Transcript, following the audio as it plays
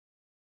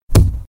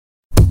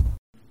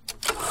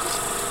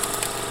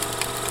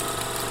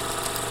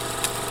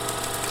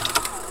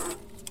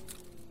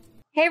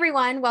Hey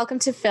everyone, welcome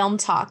to Film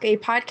Talk, a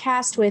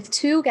podcast with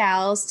two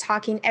gals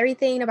talking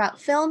everything about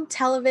film,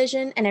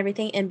 television, and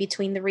everything in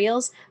between the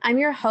reels. I'm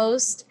your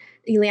host,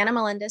 Ileana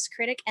Melendez,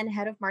 critic and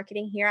head of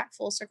marketing here at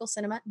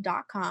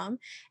FullCircleCinema.com.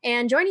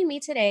 And joining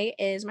me today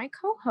is my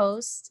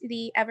co-host,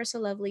 the ever so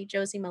lovely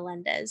Josie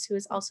Melendez, who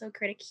is also a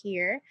critic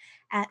here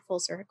at Full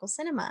Circle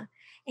Cinema.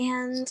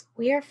 And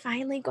we are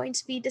finally going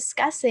to be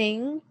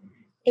discussing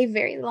a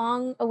very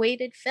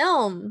long-awaited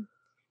film.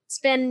 It's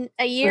been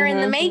a year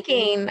in the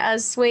making,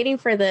 us waiting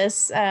for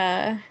this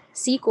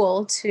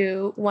sequel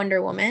to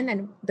Wonder Woman,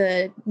 and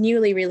the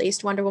newly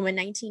released Wonder Woman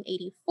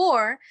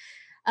 1984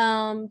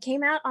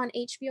 came out on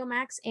HBO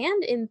Max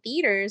and in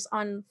theaters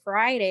on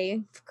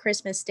Friday,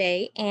 Christmas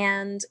Day,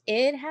 and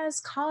it has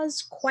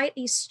caused quite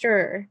a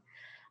stir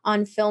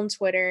on film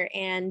Twitter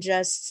and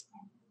just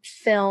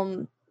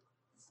film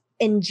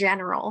in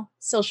general.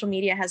 Social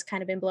media has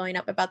kind of been blowing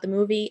up about the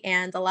movie,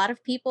 and a lot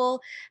of people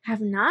have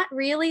not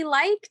really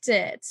liked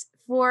it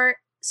for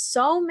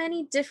so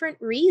many different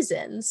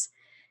reasons.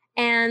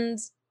 And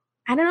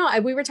I don't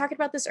know, we were talking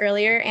about this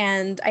earlier,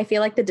 and I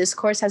feel like the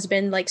discourse has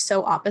been like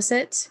so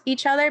opposite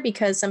each other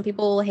because some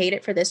people will hate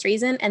it for this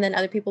reason, and then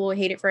other people will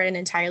hate it for an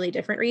entirely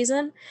different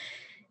reason.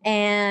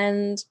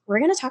 And we're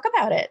going to talk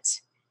about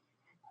it.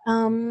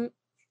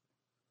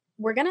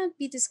 We're going to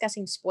be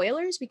discussing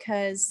spoilers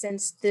because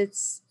since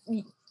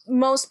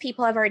most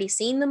people have already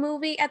seen the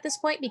movie at this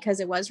point because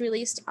it was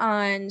released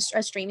on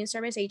a streaming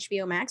service,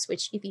 HBO Max,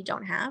 which if you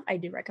don't have, I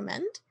do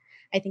recommend.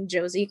 I think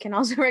Josie can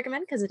also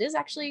recommend because it is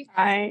actually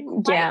I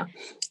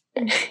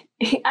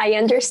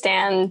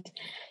understand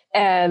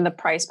the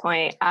price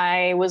point.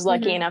 I was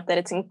lucky enough that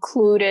it's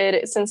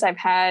included since I've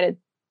had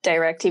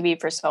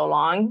DirecTV for so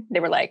long. They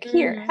were like,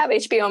 here, have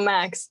HBO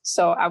Max.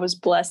 So I was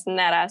blessed in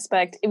that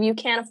aspect. If you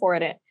can't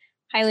afford it,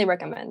 highly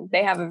recommend.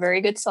 They have a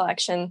very good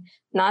selection.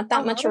 Not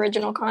that much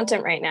original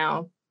content right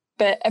now,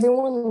 but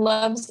everyone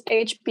loves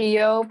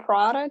HBO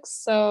products.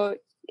 So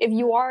if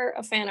you are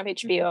a fan of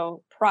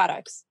HBO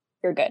products,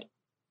 you're good.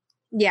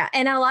 Yeah,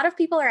 and a lot of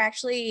people are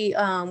actually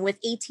with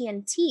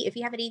AT&T. If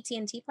you have an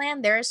AT&T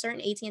plan, there are certain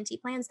AT&T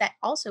plans that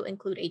also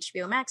include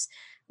HBO Max,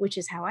 which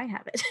is how I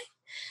have it.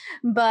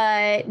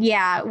 But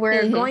yeah,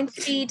 we're going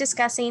to be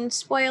discussing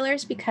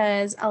spoilers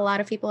because a lot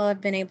of people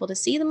have been able to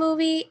see the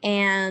movie,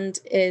 and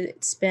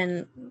it's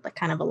been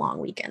kind of a long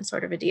weekend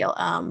sort of a deal.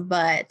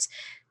 But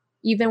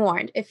you've been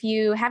warned. If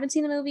you haven't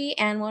seen the movie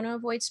and want to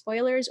avoid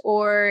spoilers,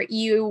 or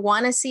you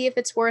want to see if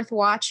it's worth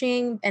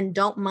watching and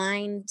don't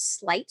mind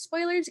slight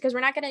spoilers, because we're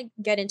not going to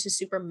get into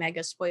super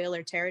mega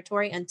spoiler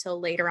territory until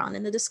later on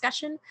in the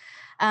discussion.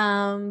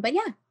 But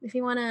yeah, if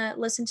you want to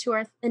listen to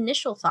our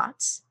initial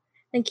thoughts,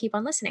 then keep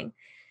on listening.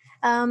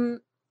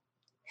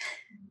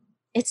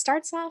 It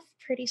starts off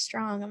pretty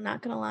strong, I'm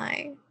not going to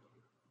lie.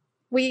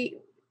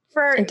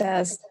 It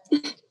does.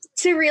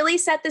 To really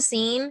set the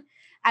scene,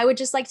 I would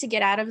just like to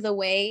get out of the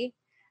way.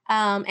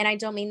 And I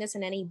don't mean this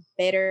in any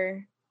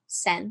bitter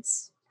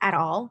sense at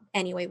all,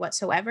 anyway,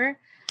 whatsoever.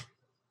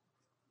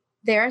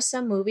 There are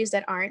some movies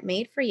that aren't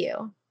made for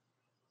you.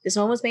 This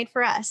one was made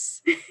for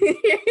us.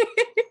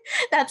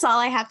 That's all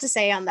I have to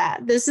say on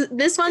that.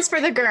 This one's for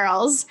the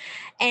girls.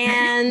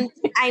 And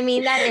I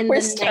mean that in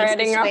We're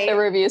starting off the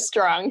review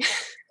strong.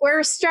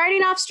 We're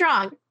starting off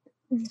strong.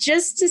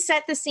 Just to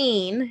set the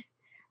scene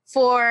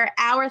for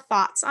our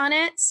thoughts on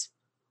it,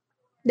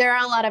 there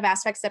are a lot of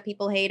aspects that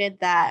people hated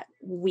that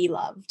we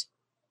loved.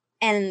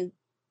 And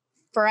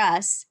for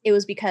us, it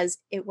was because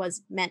it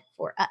was meant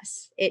for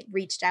us. It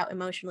reached out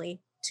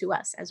emotionally to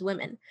us as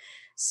women.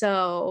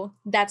 So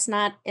that's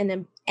not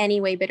in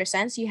any way bitter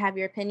sense. You have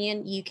your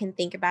opinion. You can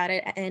think about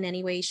it in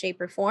any way, shape,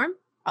 or form.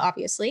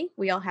 Obviously,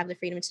 we all have the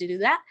freedom to do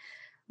that.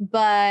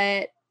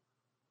 But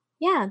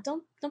yeah,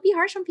 don't be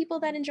harsh on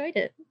people that enjoyed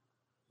it,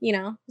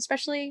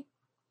 especially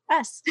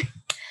us.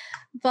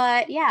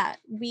 But yeah,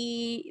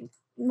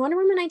 Wonder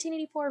Woman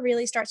 1984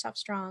 really starts off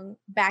strong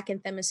back in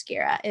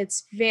Themyscira.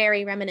 It's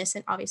very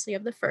reminiscent, obviously,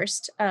 of the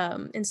first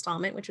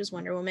installment, which was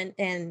Wonder Woman,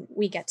 and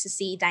we get to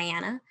see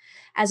Diana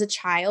as a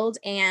child,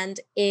 and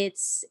it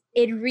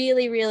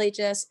really, really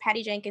just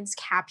Patty Jenkins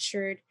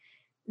captured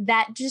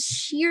that just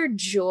sheer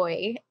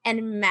joy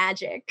and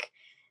magic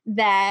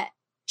that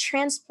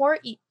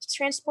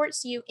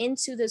transports you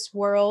into this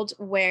world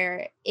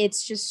where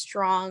it's just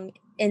strong,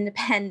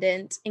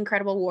 independent,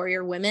 incredible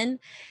warrior women.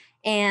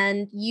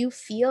 And you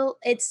feel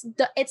it's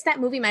that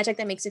movie magic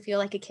that makes you feel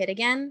like a kid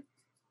again,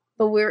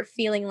 but we're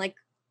feeling like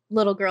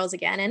little girls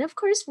again. And of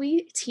course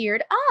we teared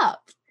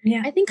up.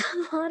 Yeah, I think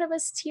a lot of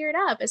us teared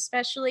up,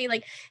 especially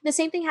like the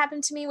same thing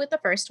happened to me with the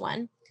first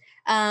one.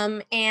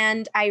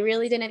 And I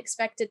really didn't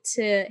expect it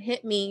to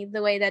hit me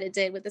the way that it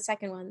did with the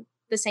second one,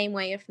 the same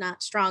way, if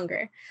not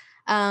stronger.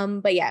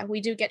 But yeah,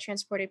 we do get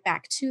transported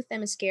back to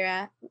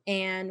Themyscira,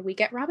 and we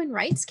get Robin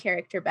Wright's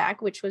character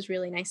back, which was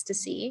really nice to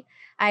see.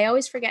 I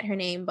always forget her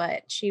name,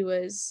 but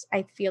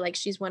I feel like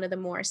she's one of the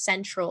more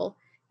central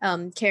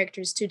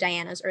characters to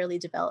Diana's early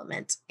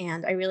development.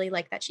 And I really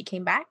like that she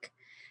came back.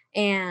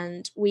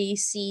 And we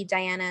see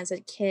Diana as a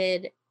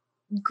kid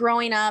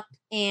growing up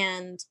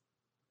and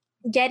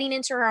getting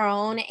into her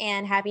own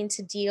and having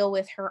to deal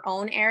with her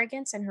own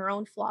arrogance and her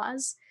own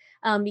flaws.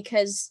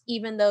 Because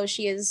even though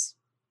she is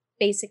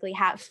basically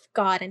half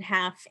god and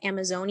half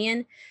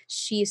Amazonian,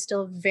 she is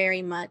still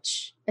very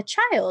much a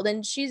child,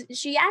 and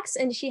she acts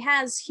and she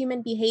has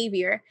human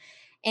behavior.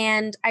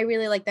 And I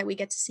really like that we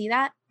get to see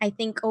that. I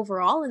think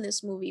overall in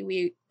this movie,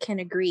 we can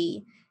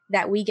agree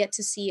that we get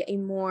to see a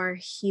more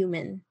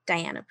human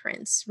Diana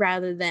Prince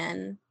rather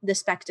than the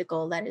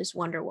spectacle that is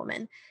Wonder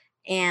Woman.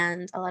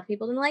 And a lot of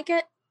people didn't like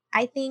it.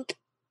 I think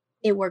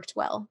it worked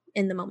well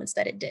in the moments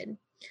that it did.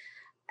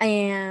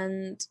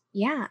 And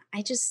yeah,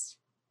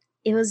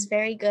 it was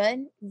very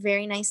good,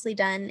 very nicely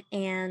done.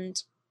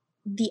 And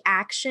the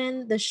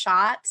action, the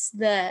shots,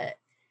 the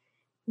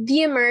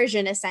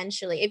immersion,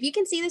 essentially. If you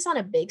can see this on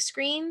a big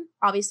screen,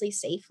 obviously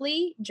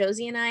safely,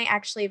 Josie and I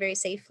actually very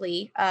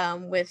safely,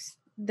 with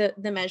the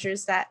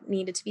measures that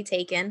needed to be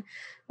taken,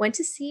 went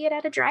to see it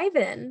at a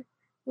drive-in,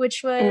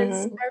 which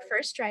was our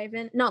first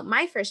drive-in. No,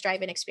 my first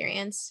drive-in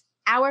experience.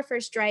 Our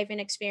first drive-in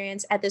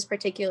experience at this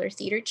particular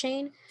theater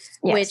chain,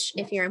 Yes. which,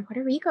 if you're in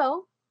Puerto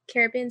Rico,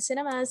 Caribbean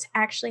Cinemas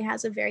actually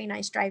has a very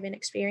nice drive-in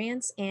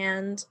experience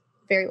and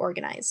very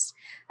organized.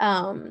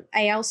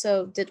 I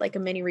also did like a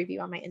mini review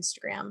on my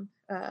Instagram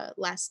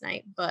last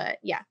night, but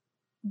yeah,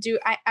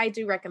 I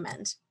do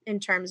recommend in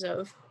terms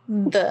of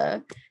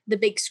the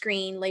big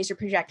screen laser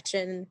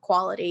projection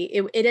quality.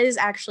 It is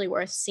actually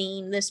worth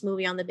seeing this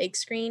movie on the big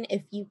screen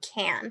if you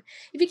can.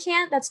 If you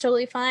can't, that's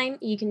totally fine.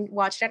 You can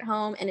watch it at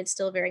home and it's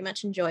still very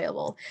much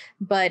enjoyable.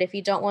 But if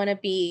you don't want to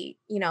be,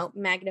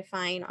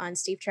 magnifying on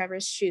Steve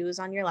Trevor's shoes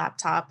on your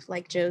laptop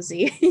like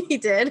Josie he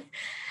did,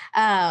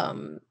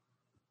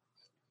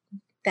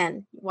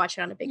 then watch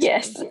it on a big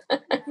screen.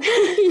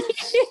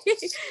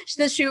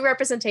 The shoe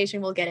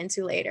representation we'll get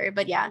into later.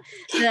 But yeah,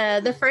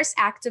 the first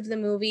act of the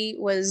movie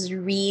was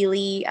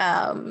really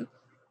kind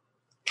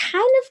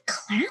of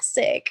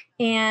classic.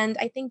 And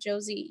I think,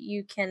 Josie,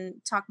 you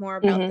can talk more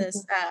about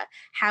this,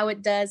 how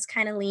it does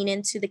kind of lean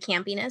into the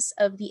campiness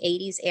of the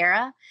 80s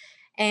era.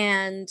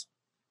 And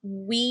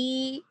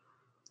we,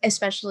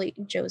 especially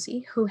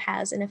Josie, who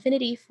has an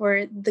affinity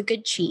for the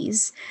good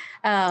cheese.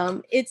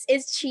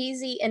 It's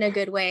cheesy in a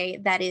good way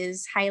that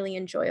is highly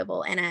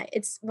enjoyable, and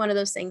it's one of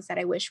those things that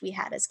I wish we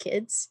had as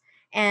kids.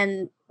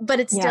 But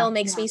it still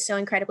makes me so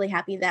incredibly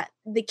happy that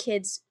the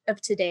kids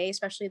of today,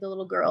 especially the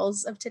little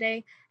girls of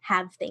today,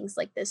 have things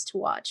like this to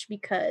watch,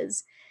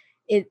 because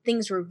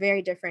things were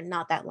very different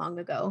not that long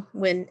ago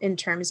when in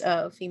terms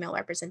of female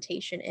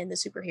representation in the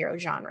superhero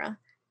genre.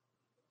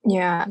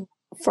 Yeah.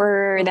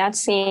 For that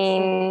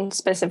scene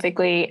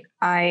specifically,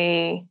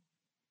 I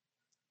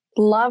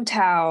loved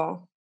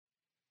how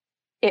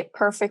it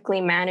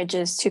perfectly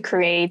manages to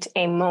create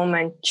a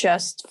moment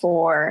just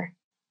for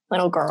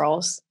little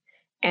girls.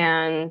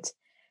 And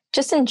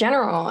just in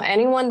general,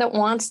 anyone that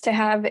wants to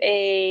have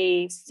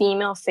a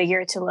female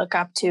figure to look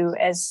up to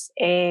as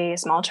a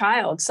small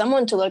child,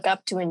 someone to look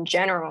up to in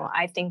general,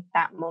 I think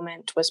that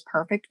moment was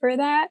perfect for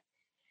that.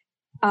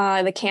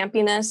 The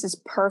campiness is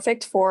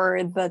perfect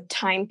for the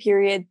time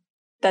period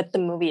that the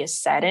movie is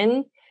set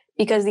in,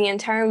 because the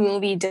entire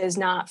movie does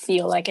not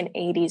feel like an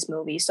 80s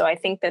movie. So I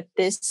think that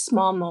this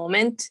small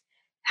moment,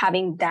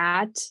 having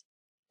that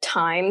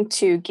time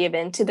to give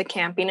into the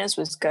campiness,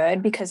 was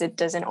good because it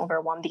doesn't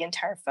overwhelm the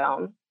entire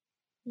film.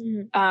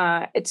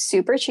 It's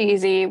super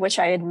cheesy, which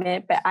I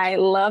admit, but I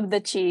love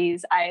the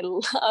cheese.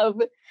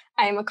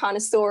 I'm a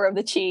connoisseur of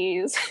the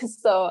cheese.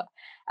 So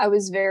I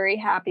was very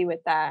happy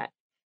with that,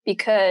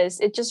 because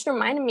it just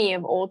reminded me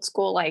of old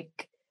school,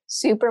 like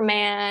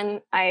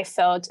Superman. I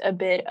felt a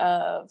bit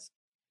of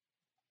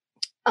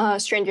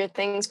Stranger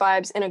Things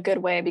vibes in a good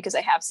way, because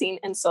I have seen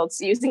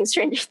insults using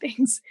Stranger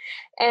Things,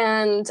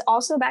 and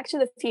also Back to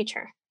the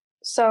Future.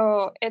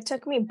 So it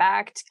took me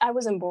back. I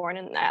wasn't born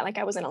in that, like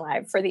I wasn't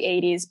alive for the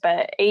 80s,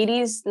 but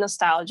 80s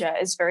nostalgia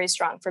is very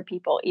strong for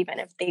people, even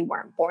if they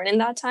weren't born in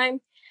that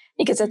time,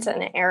 because it's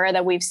an era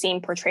that we've seen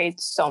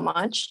portrayed so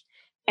much.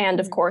 And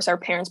of course, our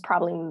parents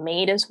probably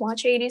made us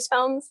watch 80s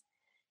films.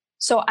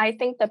 So I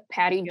think that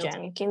Patty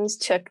Jenkins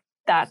took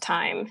that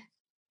time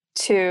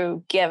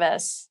to give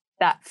us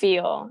that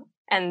feel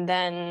and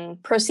then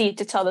proceed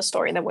to tell the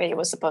story the way it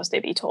was supposed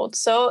to be told.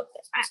 So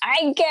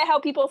I get how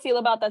people feel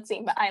about that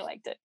scene, but I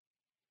liked it.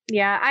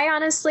 Yeah, I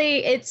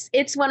honestly,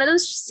 it's one of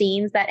those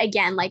scenes that,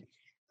 again, like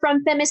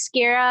from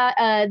Themyscira,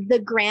 the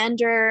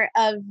grandeur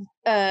of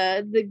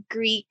the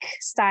Greek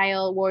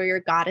style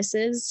warrior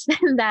goddesses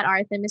that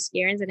are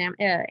Themyscirans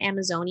and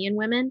Amazonian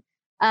women.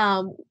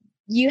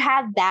 You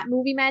have that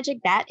movie magic,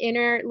 that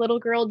inner little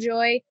girl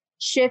joy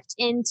shift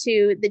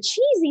into the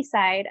cheesy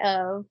side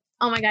of,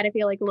 oh my God, I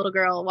feel like a little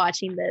girl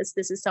watching this.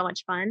 This is so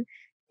much fun.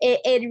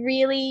 It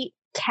really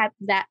kept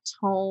that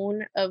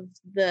tone of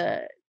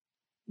the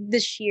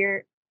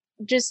sheer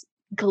just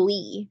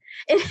glee.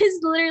 It is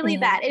literally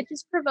that. It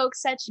just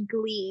provokes such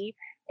glee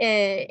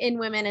in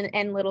women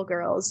and little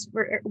girls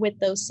with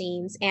those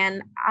scenes.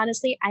 And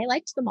honestly, I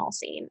liked the mall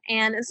scene.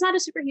 And it's not a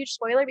super huge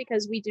spoiler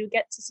because we do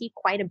get to see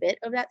quite a bit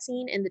of that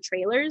scene in the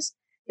trailers.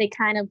 They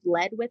kind of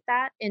led with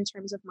that in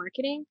terms of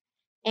marketing.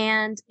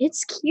 and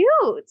it's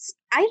cute.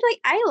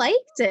 I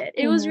liked it.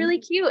 It was Mm-hmm. really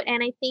cute,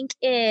 and I think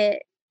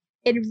it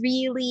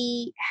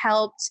really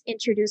helped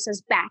introduce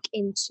us back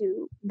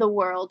into the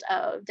world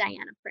of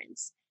Diana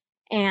Prince.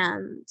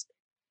 And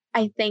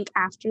I think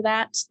after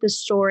that, the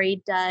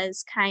story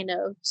does kind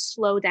of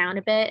slow down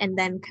a bit, and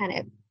then kind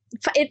of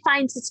it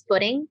finds its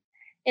footing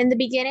in the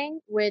beginning,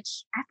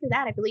 which after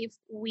that, I believe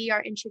we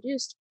are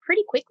introduced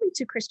pretty quickly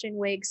to Kristen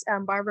Wiig's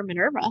Barbara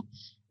Minerva,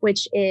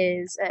 which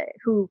is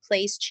who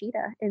plays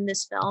Cheetah in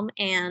this film.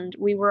 And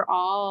we were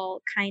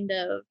all kind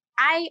of,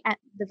 I at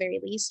the very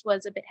least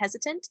was a bit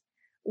hesitant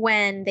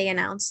when they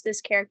announced this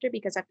character,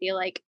 because I feel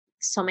like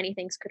so many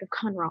things could have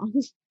gone wrong,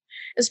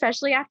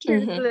 especially after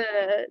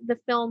Mm-hmm. the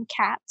film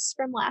Cats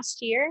from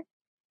last year.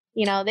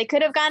 You know, they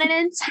could have gone an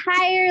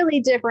entirely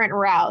different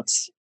route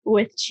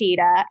with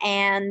Cheetah,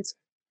 and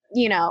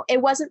you know,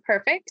 it wasn't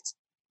perfect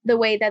the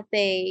way that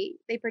they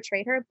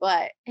portrayed her,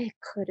 but it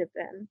could have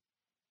been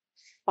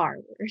far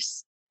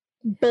worse.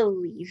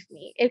 Believe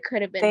me, it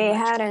could have been They much.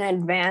 had an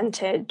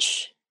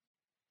advantage.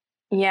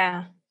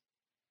 Yeah,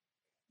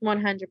 they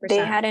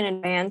 100%. had an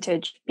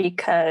advantage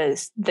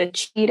because the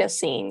cheetah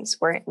scenes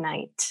were at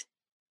night.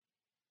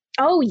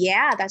 Oh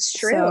yeah, that's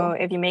So true.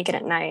 if you make it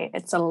at night,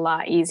 it's a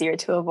lot easier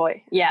to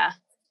avoid. Yeah,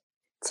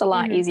 it's a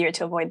lot Hmm. easier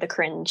to avoid the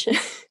cringe.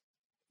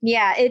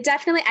 Yeah, it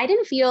definitely. I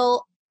didn't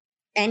feel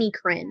any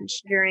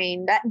cringe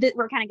during that.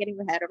 We're kind of getting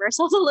ahead of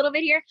ourselves a little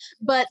bit here,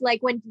 but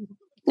like when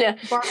Yeah.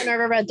 Barbara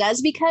Minerva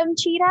does become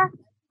Cheetah,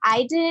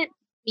 I didn't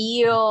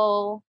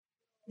feel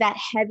that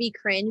heavy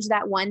cringe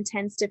that one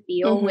tends to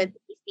feel with Mm-hmm.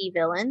 DC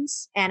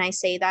villains. And I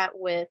say that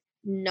with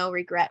no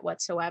regret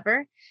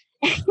whatsoever.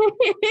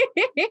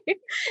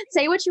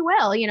 Say what you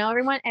will, you know,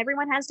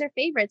 everyone has their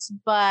favorites,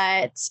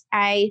 but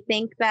I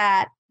think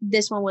that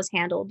this one was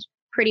handled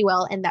pretty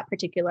well in that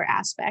particular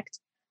aspect.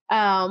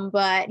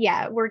 But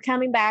yeah, we're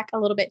coming back a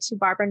little bit to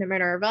Barbara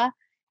Minerva.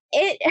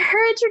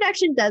 Her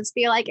introduction does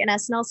feel like an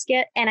SNL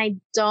skit, and I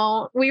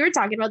don't. We were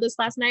talking about this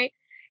last night,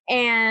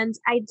 and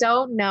I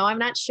don't know. I'm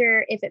not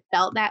sure if it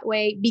felt that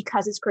way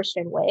because it's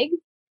Kristen Wiig,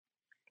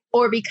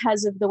 or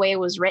because of the way it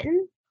was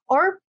written,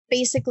 or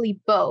basically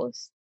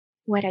both.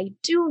 What I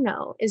do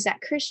know is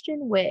that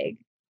Kristen Wiig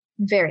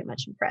very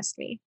much impressed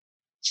me.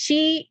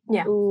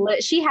 Yeah.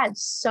 She had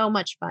so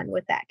much fun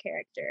with that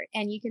character,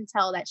 and you can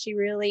tell that she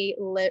really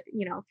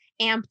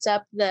amped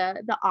up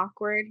the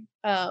awkward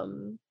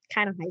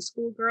kind of high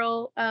school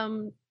girl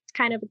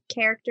kind of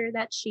character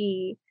that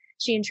she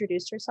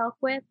introduced herself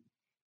with.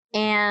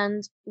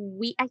 And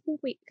I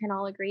think we can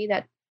all agree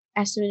that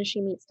as soon as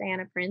she meets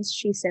Diana Prince,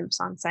 she simps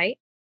on sight,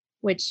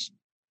 which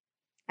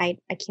I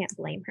can't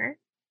blame her.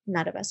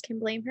 None of us can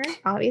blame her,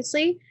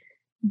 obviously.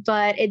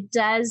 But it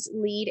does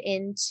lead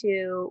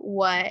into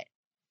what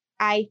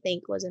I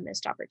think was a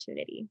missed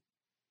opportunity.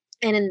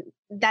 And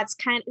that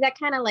kind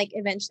of like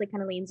eventually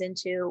kind of leans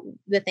into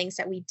the things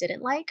that we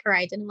didn't like, or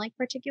I didn't like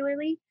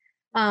particularly.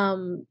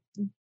 Um,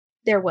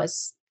 there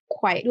was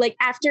quite like,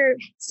 after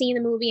seeing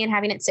the movie and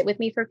having it sit with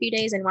me for a few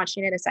days and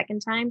watching it a second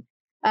time,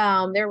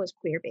 there was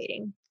queer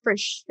baiting for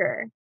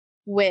sure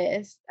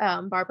with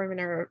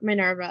Barbara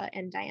Minerva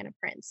and Diana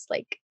Prince.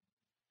 Like,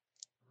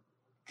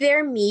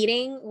 their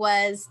meeting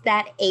was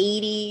that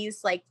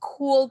 80s like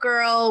cool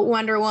girl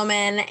Wonder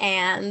Woman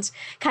and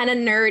kind of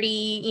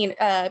nerdy,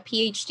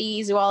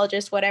 PhD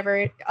zoologist,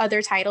 whatever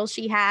other title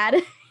she had,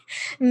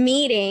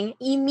 meeting.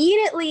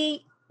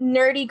 Immediately,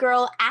 nerdy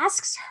girl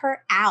asks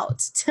her out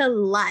to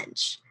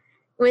lunch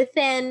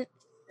within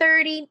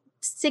 30-60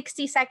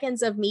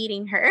 seconds of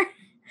meeting her.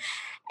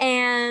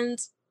 And,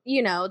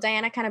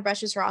 Diana kind of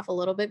brushes her off a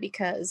little bit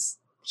because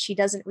she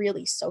doesn't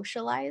really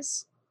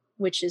socialize,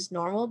 which is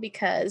normal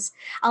because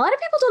a lot of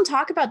people don't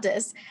talk about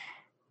this.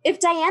 If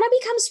Diana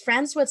becomes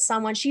friends with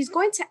someone, she's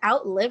going to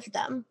outlive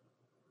them.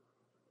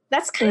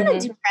 That's kind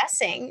of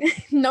depressing.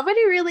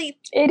 Nobody really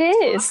It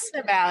talks is.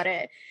 about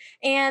it.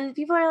 And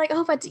people are like,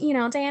 oh, but,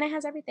 Diana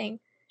has everything.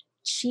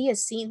 She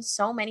has seen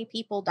so many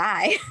people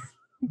die.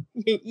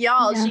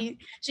 Y'all, Yeah.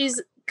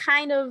 she's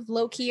kind of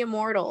low-key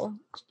immortal.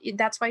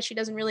 That's why she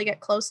doesn't really get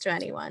close to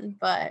anyone,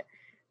 but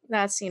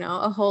that's,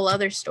 a whole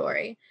other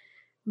story.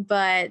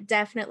 But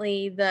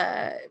definitely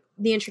the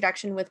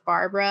introduction with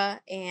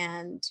Barbara,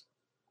 and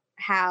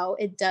how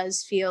it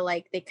does feel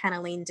like they kind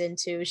of leaned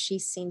into, she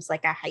seems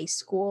like a high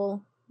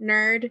school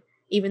nerd,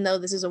 even though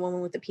this is a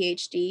woman with a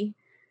PhD.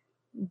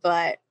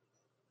 But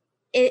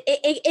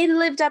it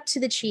lived up to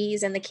the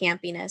cheese and the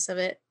campiness of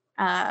it.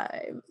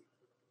 I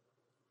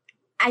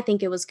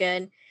think it was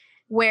good.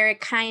 Where it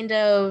kind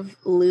of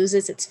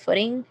loses its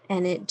footing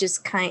and it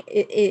just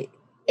it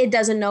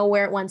doesn't know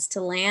where it wants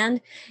to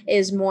land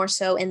is more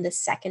so in the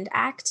second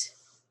act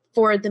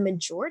for the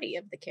majority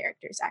of the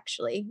characters.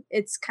 Actually,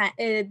 it's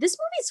this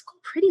movie's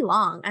pretty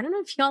long. I don't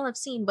know if y'all have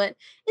seen, but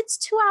it's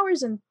 2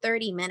 hours and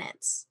 30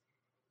 minutes.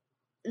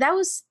 That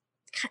was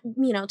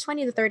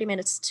 20 to 30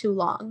 minutes too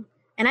long.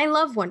 And I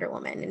love Wonder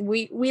Woman, and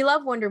we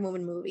love Wonder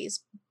Woman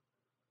movies,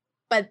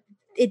 but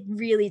it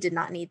really did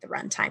not need the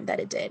runtime that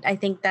it did. I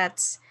think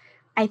that's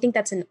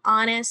an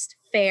honest,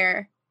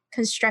 fair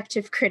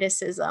constructive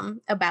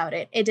criticism about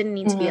it. It didn't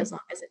need to be as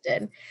long as it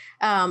did.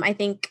 I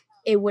think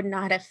it would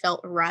not have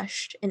felt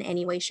rushed in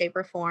any way, shape,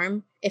 or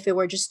form if it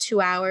were just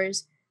 2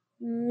 hours,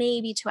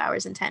 maybe 2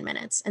 hours and 10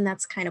 minutes. And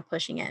that's kind of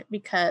pushing it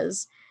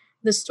because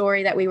the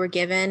story that we were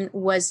given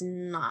was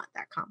not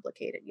that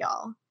complicated,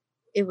 y'all.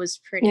 It was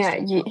pretty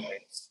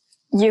straightforward.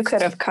 You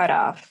could have cut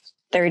off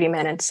 30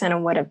 minutes and it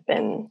would have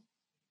been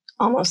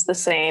almost the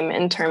same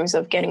in terms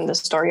of getting the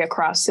story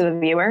across to the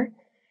viewer.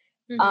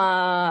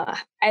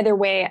 Either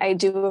way, I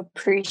do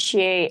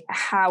appreciate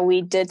how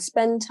we did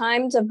spend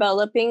time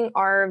developing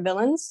our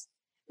villains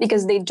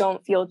because they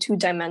don't feel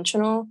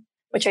two-dimensional,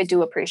 which I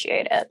do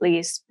appreciate at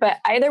least. But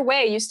either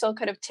way, you still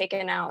could have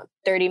taken out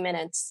 30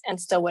 minutes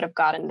and still would have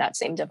gotten that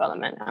same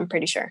development, I'm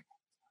pretty sure.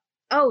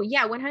 Oh,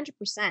 yeah, 100%.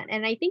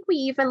 And I think we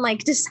even like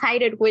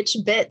decided which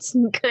bits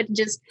could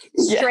just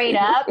straight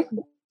up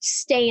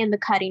stay in the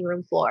cutting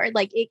room floor.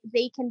 Like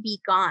they can be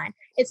gone.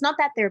 It's not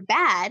that they're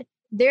bad.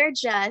 They're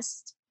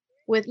just,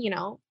 with, you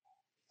know,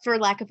 for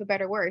lack of a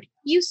better word,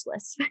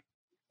 useless.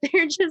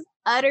 They're just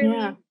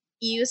utterly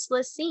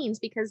useless scenes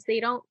because they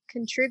don't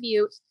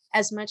contribute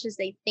as much as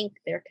they think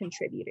they're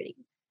contributing.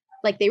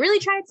 Like they really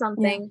tried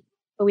something,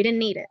 but we didn't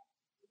need it.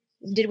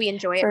 Did we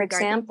enjoy it? For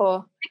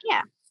example,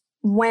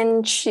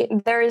 when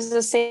there's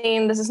a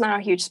scene, this is not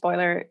a huge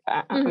spoiler,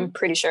 I'm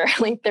pretty sure,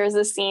 like there's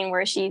a scene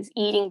where she's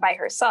eating by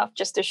herself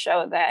just to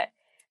show that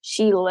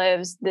she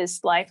lives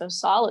this life of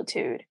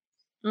solitude.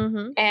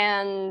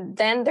 And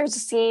then there's a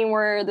scene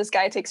where this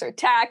guy takes her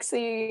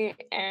taxi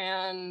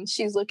and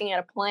she's looking at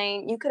a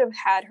plane. You could have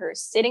had her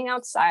sitting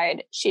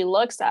outside. She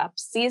looks up,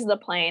 sees the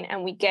plane,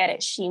 and we get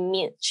it.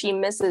 She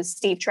misses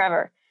Steve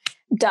Trevor.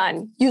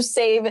 Done. You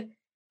save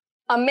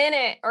a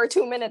minute or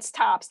 2 minutes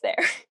tops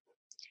there.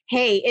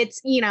 Hey,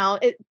 it's, you know,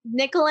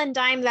 nickel and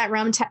dime that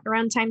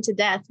runtime to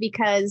death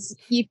because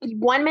you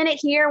 1 minute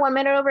here, 1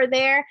 minute over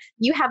there,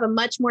 you have a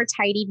much more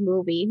tidied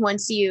movie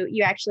once you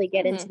actually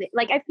get into it.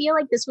 Like, I feel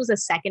like this was a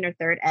second or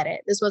third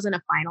edit. This wasn't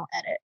a final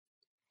edit.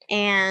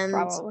 And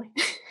probably.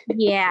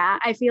 Yeah,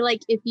 I feel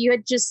like if you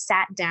had just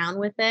sat down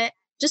with it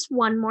just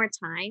one more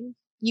time,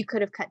 you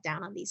could have cut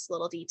down on these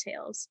little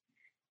details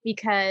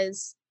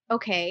because,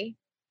 okay,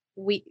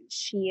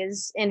 she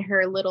is in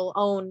her little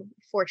own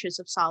fortress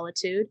of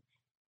solitude.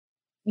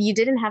 You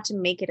didn't have to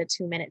make it a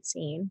 2-minute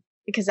scene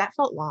because that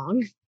felt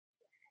long,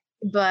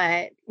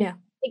 but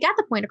it got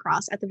the point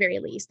across at the very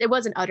least. It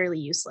wasn't utterly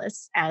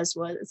useless as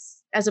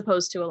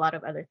opposed to a lot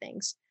of other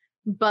things,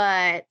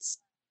 but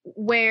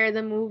where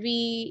the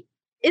movie,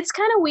 it's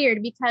kind of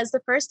weird because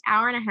the first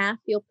hour and a half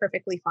feel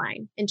perfectly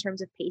fine in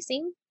terms of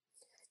pacing.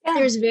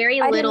 There's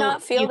very little. I did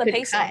not feel the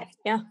pacing.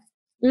 Cut.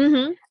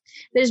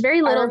 There's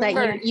very little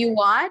that you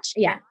watch.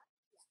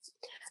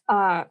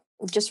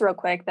 Just real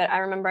quick, that I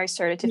remember I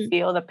started to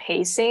feel the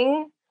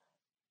pacing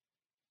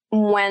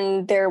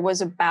when there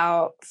was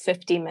about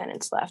 50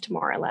 minutes left,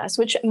 more or less,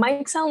 which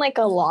might sound like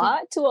a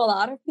lot to a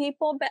lot of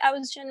people, but I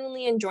was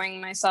genuinely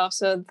enjoying myself.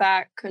 So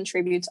that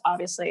contributes,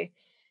 obviously.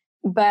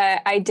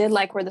 But I did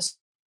like where the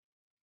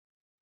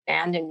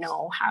and didn't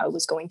know how it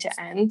was going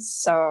to end.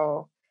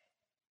 So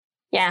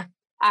yeah,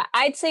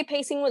 I'd say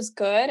pacing was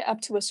good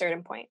up to a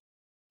certain point,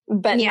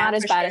 but not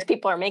as bad as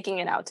people are making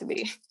it out to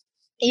be.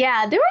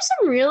 Yeah, there's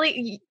a lot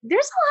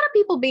of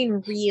people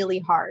being really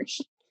harsh.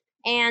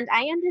 And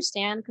I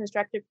understand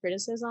constructive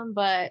criticism,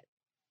 but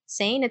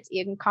saying it's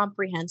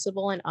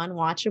incomprehensible and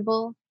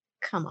unwatchable,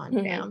 come on,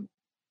 fam.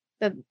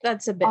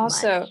 That's a bit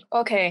also, much.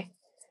 Okay,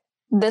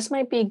 this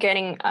might be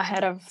getting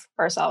ahead of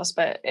ourselves,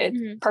 but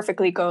it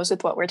perfectly goes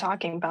with what we're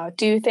talking about.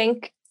 Do you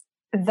think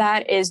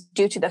that is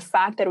due to the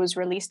fact that it was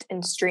released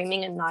in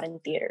streaming and not in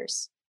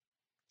theaters?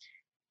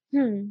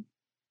 Do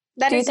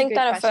you think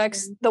that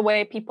affects the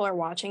way people are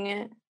watching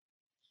it?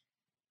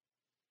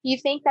 You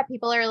think that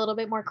people are a little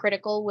bit more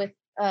critical with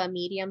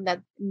media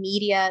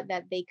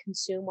that they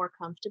consume more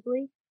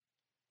comfortably?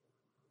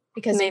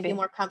 Because they feel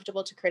more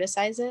comfortable to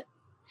criticize it?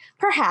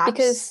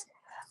 Perhaps.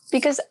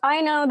 Because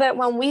I know that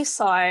when we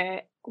saw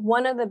it,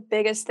 one of the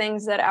biggest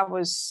things that I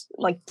was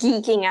like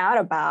geeking out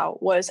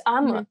about was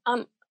I'm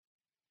a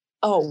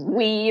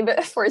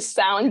weeb for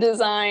sound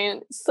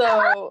design.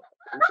 So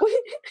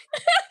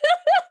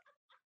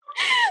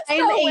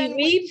I'm a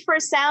weeb for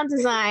sound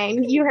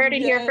design. You heard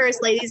it here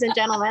first, ladies and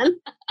gentlemen.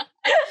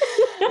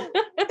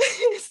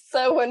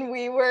 So when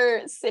we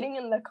were sitting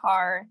in the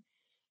car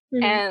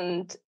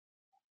and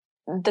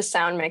the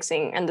sound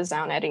mixing and the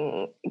sound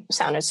editing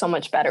sounded so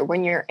much better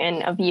when you're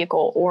in a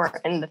vehicle or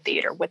in the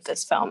theater with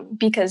this film,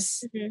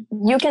 because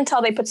you can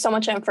tell they put so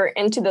much effort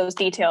into those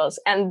details,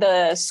 and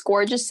the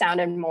score just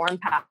sounded more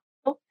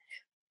impactful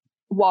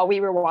while we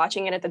were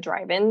watching it at the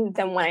drive-in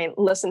than when I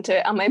listened to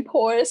it on my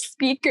poor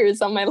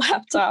speakers on my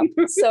laptop.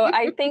 So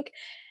I think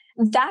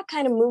that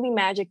kind of movie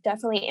magic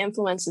definitely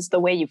influences the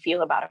way you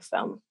feel about a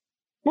film.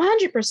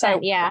 100%.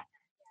 Yeah.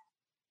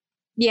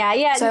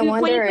 So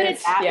when you put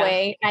it that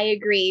way, I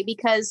agree,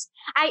 because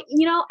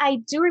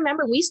I do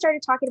remember we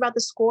started talking about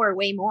the score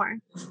way more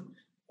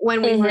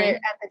when we were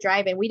at the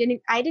drive-in.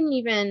 I didn't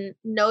even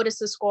notice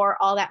the score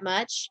all that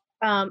much,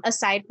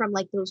 aside from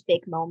like those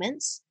big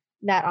moments.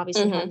 that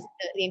obviously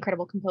the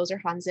incredible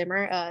composer Hans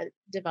Zimmer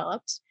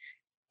developed.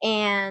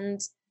 And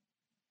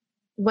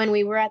when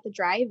we were at the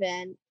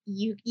drive-in,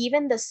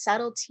 even the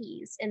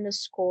subtleties in the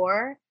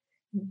score,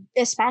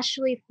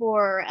 especially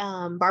for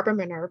Barbara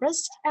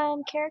Minerva's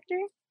character,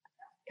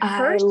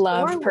 I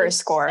love her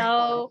score.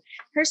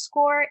 Her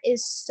score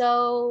is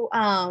so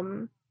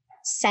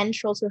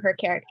central to her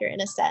character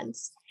in a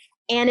sense.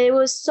 And it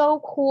was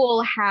so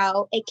cool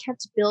how it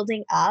kept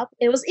building up.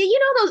 It was,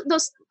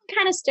 those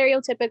kind of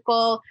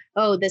stereotypical,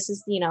 oh, this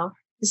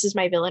is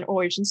my villain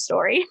origin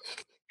story.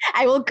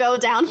 I will go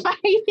down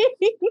fighting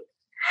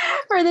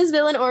for this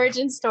villain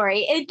origin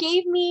story. It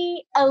gave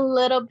me a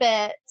little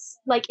bit,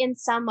 like in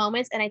some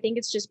moments, and I think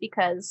it's just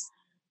because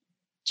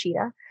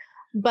Cheetah,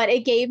 but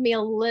it gave me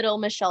a little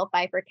Michelle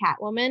Pfeiffer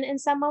Catwoman in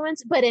some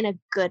moments, but in a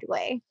good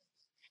way.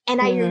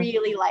 And I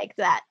really liked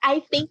that.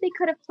 I think they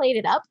could have played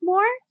it up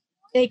more.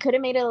 They could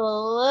have made it a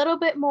little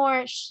bit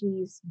more,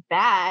 she's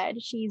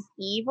bad, she's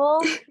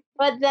evil.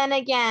 But then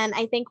again,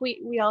 I think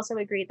we also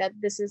agreed that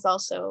this is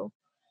also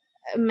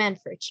meant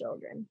for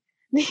children.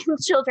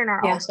 Children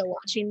are also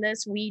watching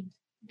this.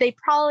 They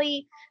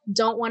probably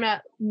don't want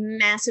to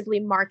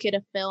massively market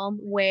a film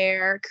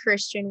where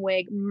Kristen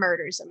Wiig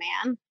murders a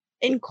man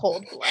in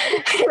cold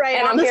blood right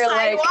and on the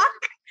sidewalk.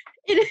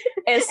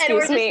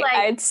 Excuse me, like,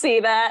 I'd see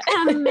that.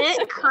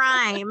 Commit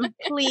crime,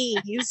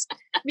 please,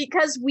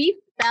 because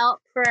we felt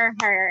for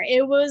her.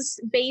 It was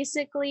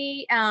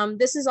basically,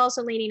 this is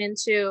also leaning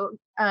into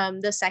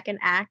the second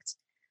act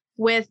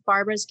with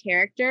Barbara's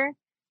character.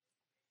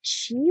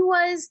 She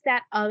was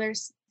that other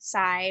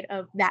side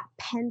of that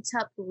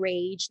pent-up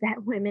rage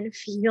that women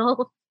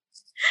feel.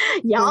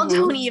 Y'all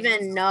don't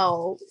even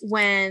know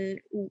when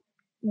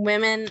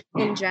women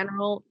in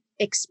general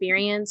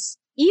experience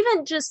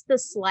even just the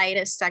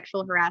slightest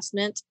sexual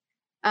harassment,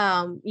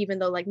 even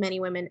though like many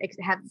women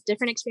have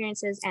different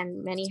experiences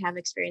and many have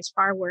experienced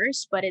far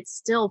worse, but it's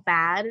still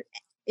bad.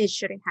 It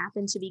shouldn't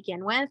happen to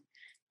begin with.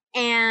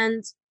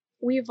 And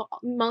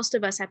most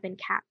of us have been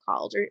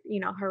catcalled or,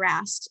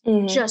 harassed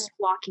just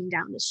walking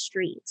down the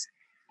street.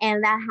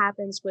 And that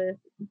happens with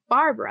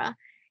Barbara.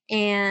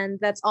 And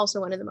that's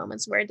also one of the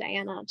moments where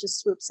Diana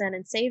just swoops in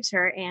and saves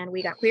her and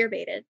we got queer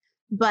baited.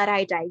 But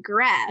I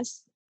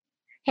digress.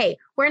 Hey,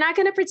 we're not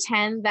going to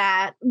pretend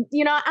that, I'm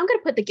going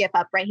to put the GIF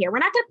up right here. We're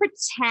not going to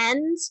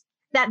pretend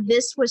that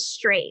this was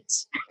straight.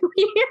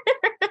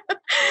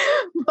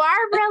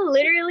 Barbara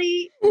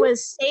literally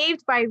was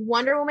saved by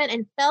Wonder Woman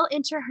and fell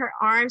into her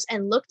arms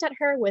and looked at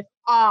her with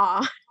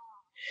awe.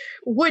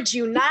 Would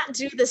you not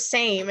do the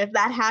same if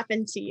that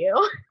happened to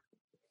you?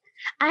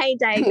 I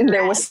digress.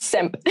 There was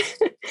simp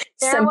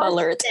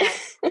alert.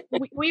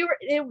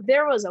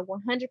 There was a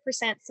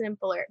 100%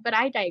 simp alert, but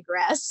I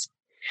digress.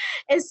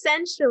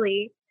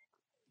 Essentially,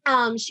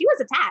 she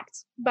was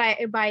attacked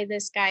by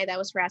this guy that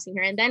was harassing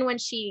her, and then when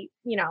she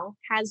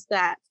has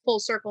that full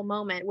circle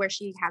moment where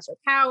she has her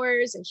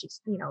powers and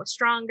she's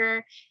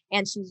stronger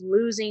and she's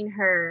losing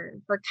her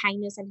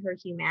kindness and her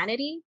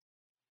humanity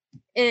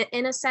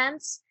in a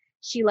sense,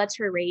 she lets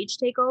her rage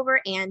take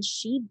over and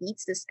she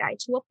beats this guy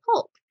to a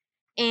pulp.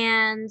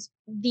 And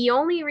the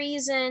only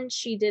reason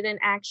she didn't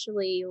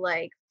actually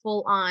like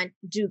full on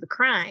do the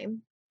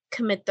crime,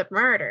 commit the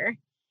murder,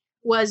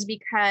 was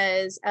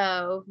because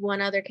of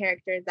one other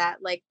character that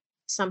like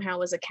somehow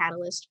was a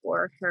catalyst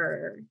for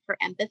her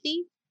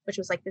empathy, which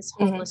was like this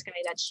homeless guy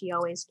that she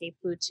always gave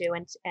food to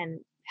and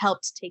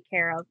helped take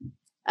care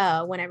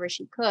of whenever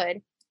she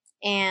could.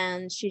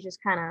 And she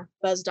just kind of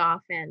buzzed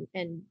off and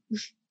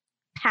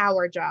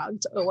power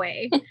jogged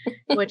away,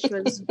 which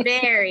was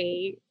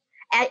very,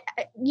 I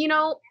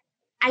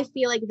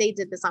feel like they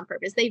did this on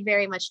purpose. They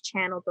very much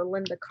channeled the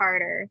Linda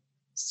Carter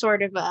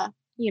sort of a,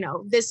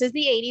 this is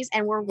the 80s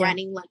and we're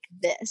running like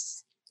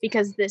this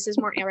because this is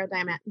more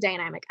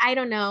aerodynamic. I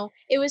don't know.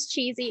 It was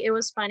cheesy. It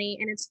was funny.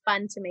 And it's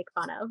fun to make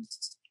fun of.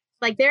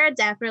 Like there are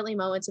definitely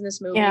moments in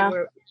this movie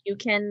where you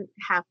can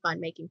have fun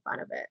making fun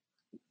of it.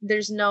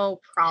 There's no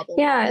problem.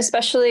 Yeah,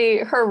 especially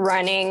her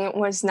running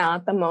was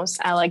not the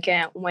most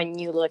elegant when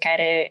you look at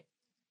it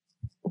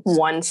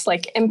once,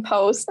 like in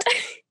post.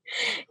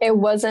 It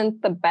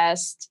wasn't the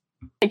best,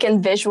 like in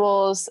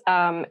visuals,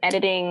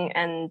 editing,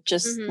 and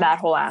just that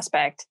whole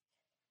aspect.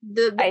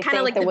 The kind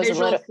of like the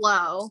visual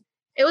flow.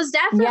 It was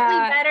definitely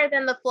better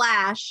than The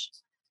Flash.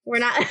 We're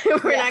not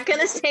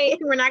gonna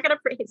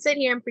sit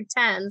here and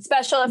pretend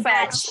special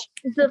effects.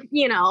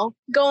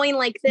 Going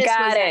like this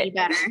was any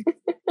better.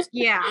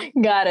 Yeah,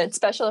 got it.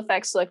 Special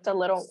effects looked a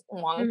little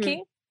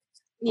wonky.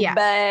 Yeah,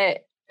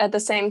 but at the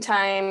same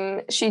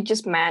time, she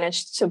just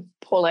managed to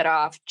pull it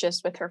off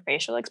just with her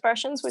facial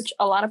expressions, which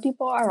a lot of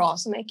people are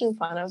also making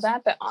fun of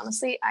that. But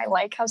honestly, I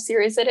like how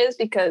serious it is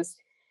because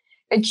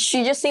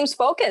she just seems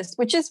focused,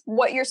 which is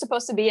what you're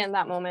supposed to be in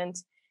that moment.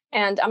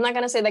 And I'm not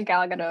going to say that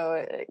Gal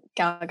Gadot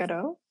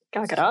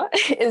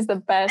is the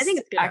best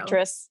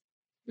actress.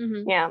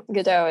 Mm-hmm. Yeah,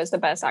 Gadot is the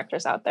best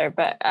actress out there.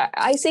 But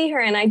I see her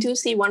and I do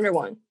see Wonder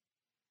Woman.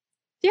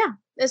 Yeah,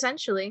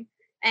 essentially.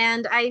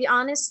 And I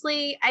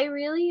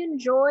really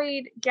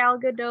enjoyed Gal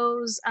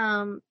Gadot's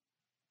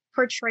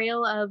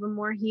portrayal of a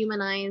more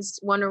humanized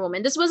Wonder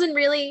Woman. This wasn't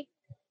really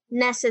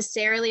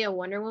necessarily a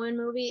Wonder Woman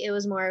movie. It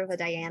was more of a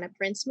Diana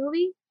Prince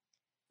movie.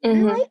 I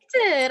liked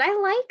it. I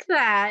like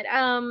that.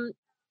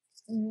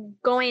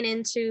 Going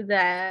into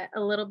a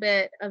little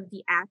bit of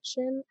the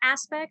action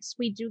aspects,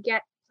 we do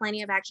get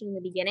plenty of action in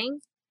the beginning.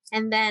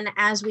 And then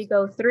as we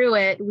go through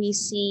it, we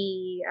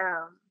see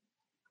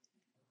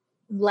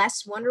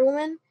less Wonder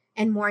Woman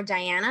and more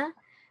Diana,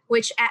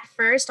 which at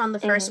first on the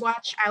first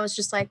watch, I was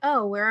just like,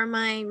 oh, where are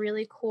my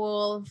really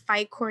cool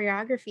fight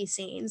choreography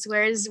scenes?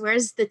 Where's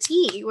the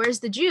tea? Where's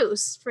the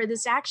juice for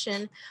this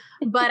action?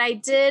 But I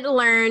did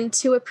learn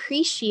to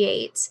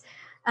appreciate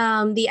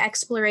the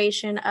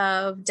exploration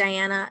of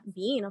Diana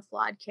being a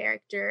flawed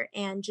character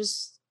and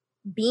just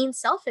being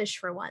selfish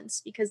for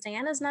once, because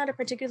Diana's not a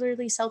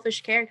particularly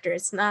selfish character.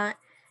 It's not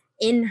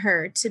in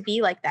her to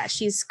be like that.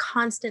 She's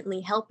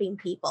constantly helping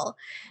people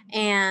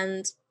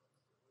and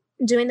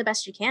doing the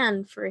best she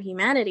can for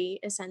humanity,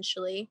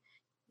 essentially,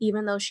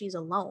 even though she's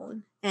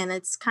alone. And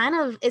it's kind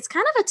of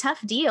a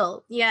tough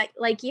deal. Yeah,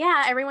 like,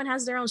 yeah, everyone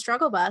has their own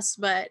struggle bus,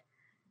 but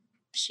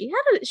she's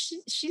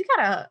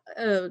got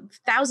a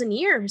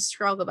 1,000-year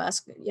struggle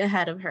bus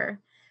ahead of her.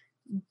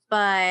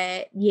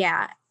 But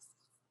yeah,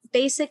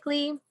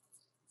 basically,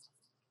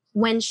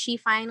 when she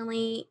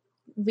finally,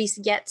 we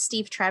get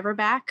Steve Trevor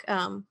back,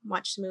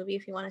 watch the movie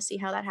if you want to see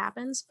how that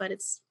happens, but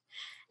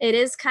it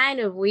is kind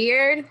of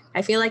weird.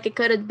 I feel like it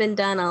could have been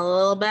done a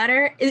little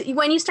better.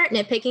 When you start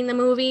nitpicking the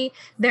movie,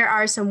 there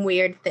are some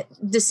weird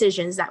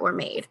decisions that were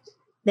made.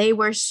 They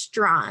were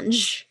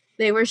strange.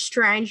 They were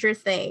stranger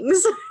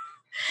things.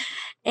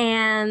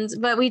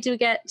 But we do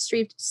get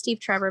Steve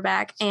Trevor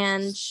back,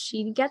 and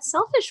she gets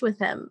selfish with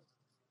him.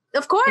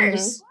 Of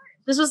course.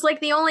 This was like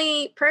the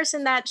only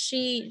person that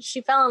she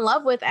fell in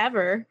love with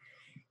ever.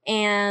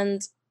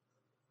 And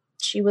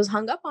she was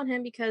hung up on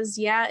him because,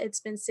 yeah, it's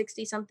been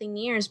 60 something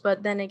years,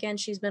 but then again,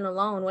 she's been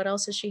alone. What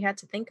else has she had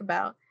to think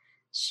about?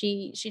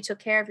 She took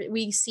care of it.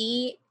 We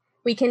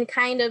can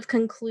kind of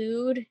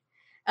conclude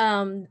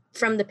from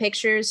the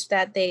pictures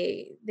that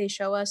they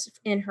show us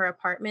in her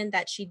apartment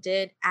that she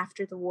did,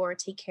 after the war,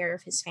 take care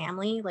of his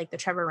family, like the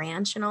Trevor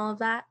Ranch and all of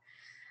that,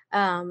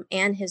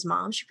 and his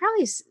mom. She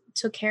probably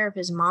took care of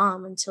his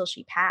mom until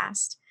she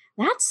passed.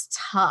 That's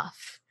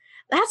tough.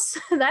 That's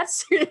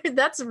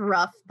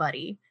rough,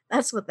 buddy.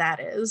 That's what that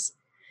is.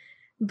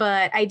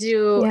 But I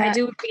do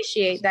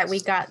appreciate that we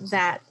got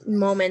that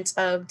moment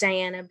of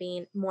Diana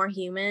being more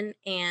human,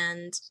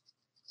 and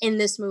in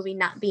this movie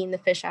not being the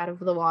fish out of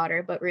the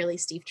water, but really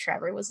Steve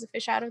Trevor was the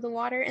fish out of the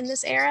water in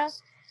this era.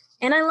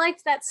 And I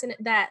liked that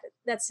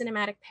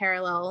cinematic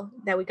parallel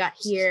that we got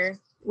here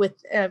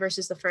with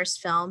versus the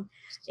first film,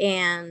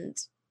 and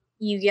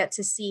you get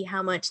to see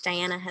how much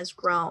Diana has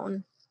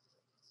grown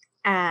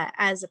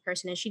as a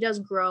person, and she does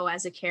grow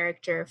as a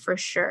character for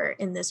sure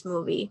in this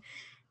movie,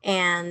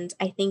 and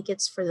I think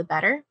it's for the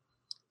better.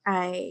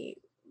 I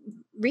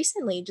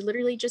recently,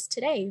 literally just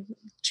today,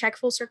 check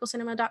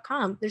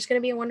fullcirclecinema.com. There's going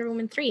to be a Wonder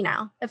Woman 3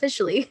 now,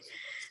 officially,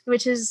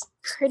 which is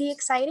pretty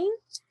exciting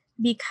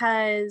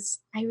because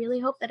I really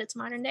hope that it's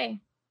modern day.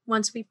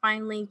 Once we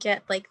finally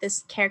get like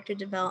this character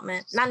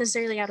development, not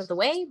necessarily out of the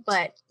way,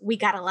 but we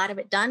got a lot of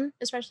it done,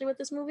 especially with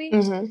this movie.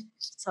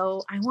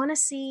 So I want to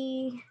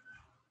see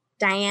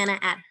Diana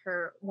at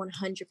her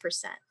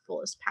 100%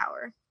 fullest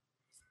power.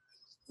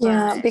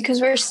 Yeah, because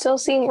we're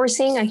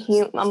seeing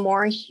a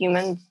more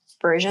human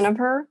version of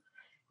her.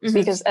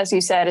 Because, as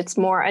you said, it's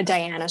more a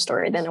Diana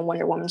story than a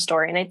Wonder Woman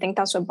story, and I think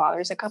that's what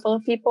bothers a couple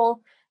of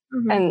people,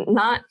 and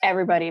not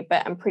everybody,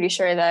 but I'm pretty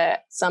sure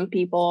that some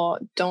people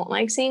don't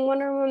like seeing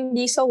Wonder Woman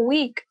be so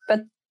weak.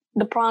 But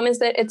the problem is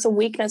that it's a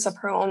weakness of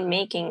her own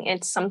making.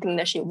 It's something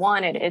that she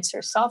wanted. It's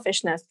her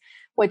selfishness.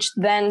 Which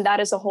then that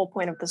is the whole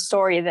point of the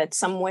story, that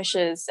some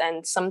wishes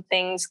and some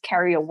things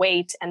carry a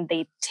weight and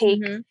they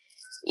take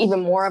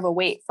even more of a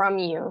weight from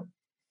you.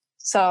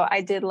 So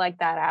I did like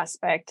that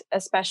aspect,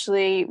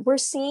 especially we're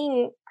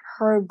seeing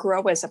her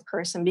grow as a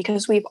person,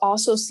 because we've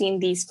also seen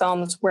these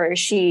films where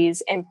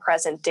she's in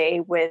present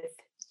day with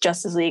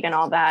Justice League and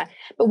all that,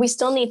 but we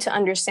still need to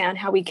understand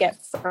how we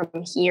get from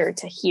here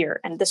to here.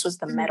 And this was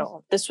the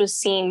middle. This was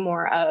seeing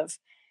more of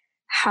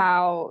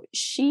how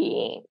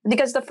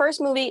because the first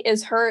movie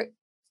is her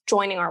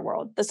joining our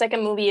world. The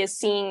second movie is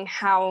seeing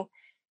how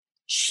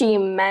she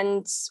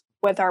mends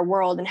with our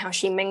world and how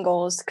she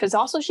mingles, because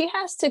also she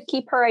has to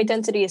keep her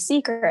identity a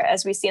secret,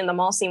 as we see in the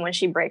mall scene when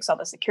she breaks all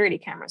the security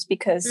cameras,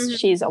 because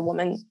she's a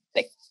woman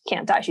that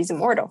can't die. She's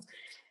immortal.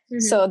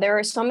 So there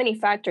are so many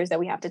factors that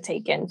we have to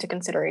take into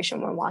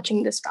consideration when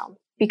watching this film,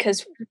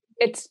 because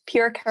it's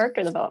pure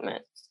character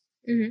development.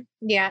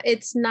 Yeah,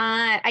 it's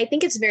not, I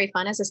think it's very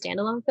fun as a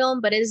standalone film,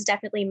 but it is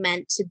definitely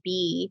meant to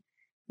be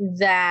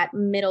that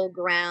middle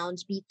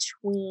ground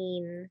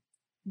between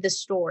the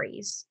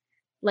stories.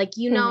 Like,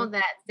 you know,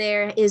 that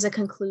there is a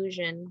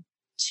conclusion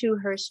to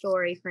her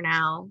story for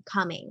now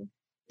coming.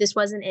 This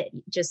wasn't it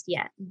just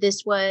yet.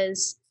 This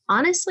was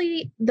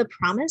honestly the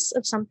promise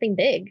of something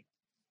big.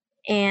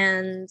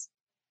 And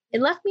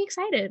it left me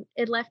excited.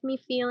 It left me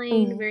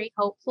feeling very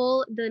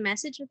hopeful. The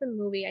message of the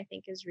movie, I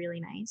think, is really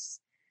nice.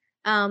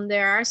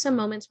 There are some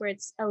moments where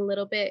it's a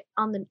little bit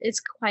it's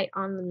quite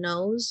on the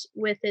nose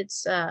with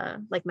its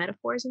like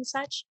metaphors and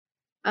such.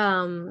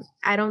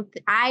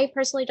 I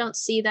personally don't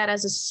see that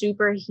as a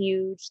super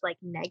huge like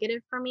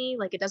negative for me.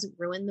 Like, it doesn't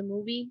ruin the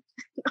movie,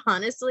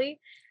 honestly.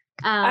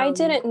 I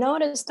didn't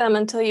notice them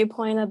until you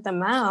pointed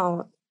them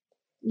out.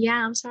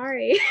 Yeah, I'm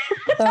sorry.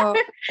 So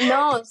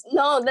no,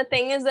 the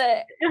thing is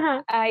that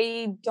Uh-huh.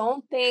 I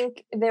don't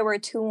think they were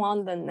too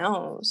on the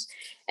nose.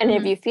 And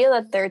if you feel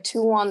that they're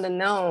too on the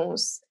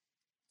nose,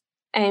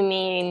 I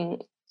mean,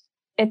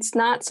 it's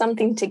not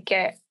something to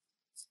get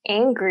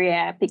angry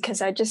at,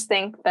 because I just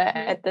think that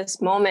at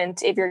this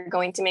moment, if you're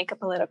going to make a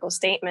political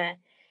statement,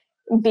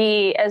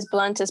 be as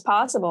blunt as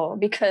possible,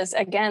 because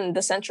again,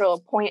 the central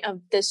point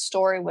of this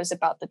story was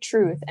about the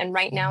truth. And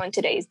right now, in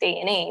today's day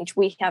and age,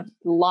 we have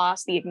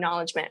lost the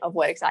acknowledgement of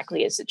what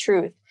exactly is the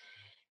truth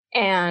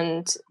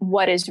and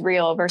what is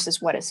real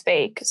versus what is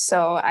fake.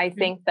 So I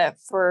think that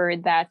for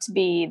that to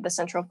be the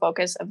central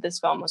focus of this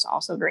film was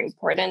also very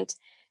important.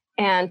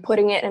 And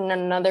putting it in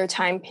another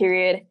time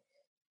period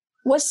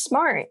was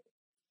smart.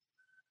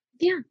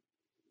 Yeah.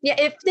 Yeah,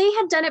 if they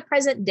had done it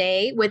present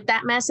day with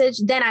that message,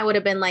 then I would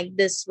have been like,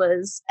 this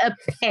was a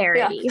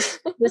parody.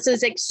 Yeah. This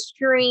is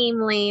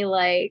extremely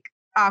like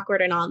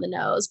awkward and on the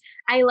nose.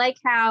 I like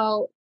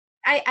how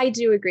I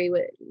do agree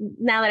with,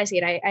 now that I see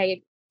it,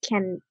 I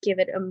can give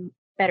it a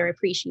better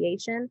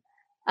appreciation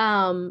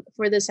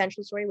for the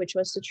central story, which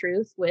was the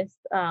truth with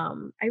I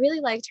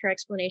really liked her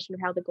explanation of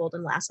how the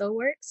golden lasso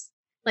works,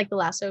 like the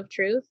lasso of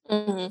truth.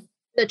 Mm-hmm.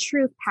 The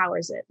truth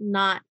powers it,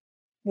 not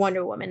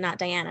Wonder Woman, not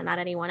Diana, not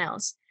anyone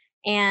else.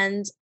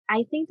 And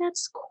I think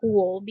that's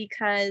cool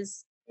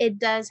because it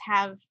does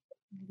have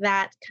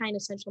that kind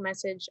of central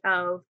message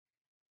of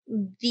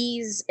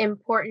these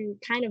important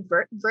kind of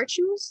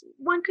virtues,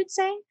 one could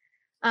say,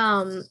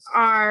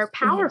 are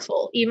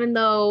powerful, even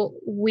though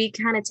we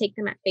kind of take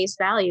them at face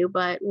value.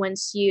 But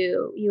once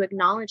you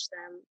acknowledge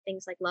them,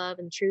 things like love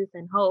and truth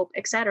and hope,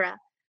 etc.,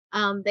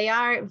 they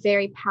are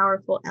very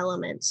powerful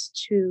elements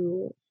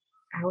to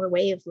our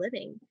way of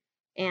living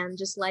and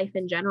just life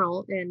in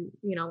general. And,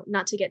 you know,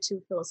 not to get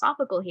too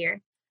philosophical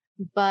here,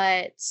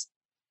 but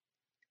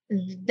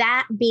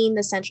that being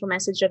the central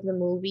message of the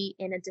movie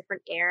in a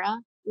different era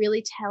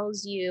really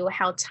tells you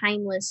how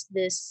timeless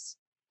this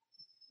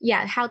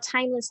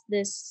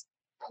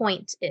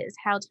point is,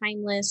 how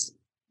timeless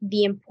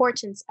the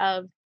importance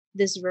of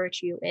this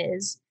virtue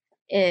is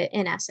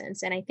in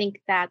essence. And I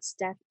think that's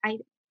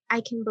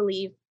I can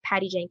believe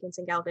Patty Jenkins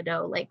and Gal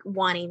Gadot like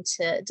wanting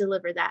to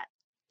deliver that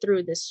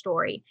through this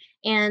story.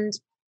 And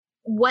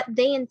what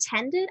they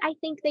intended, I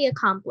think they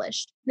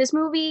accomplished. This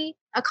movie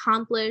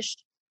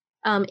accomplished,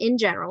 in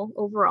general,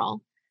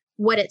 overall,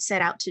 what it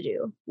set out to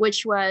do,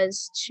 which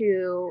was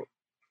to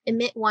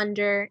emit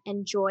wonder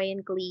and joy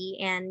and glee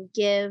and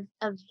give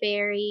a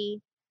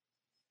very,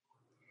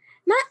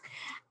 not,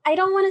 I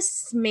don't want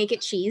to make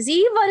it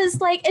cheesy, but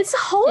it's like, it's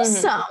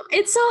wholesome. Mm-hmm.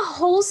 It's a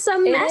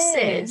wholesome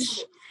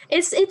message.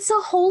 It's a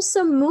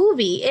wholesome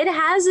movie. It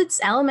has its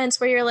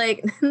elements where you're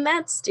like,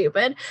 that's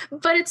stupid,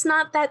 but it's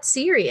not that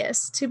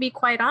serious, to be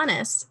quite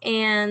honest.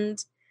 And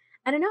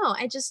I don't know,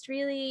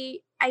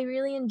 I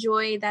really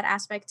enjoy that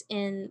aspect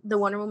in the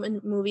Wonder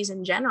Woman movies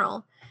in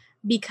general,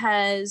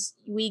 because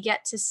we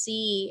get to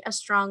see a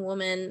strong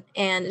woman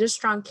and just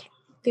strong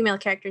female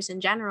characters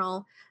in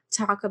general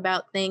talk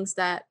about things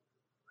that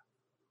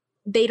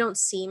they don't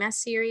seem as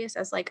serious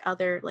as like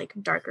other like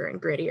darker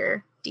and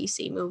grittier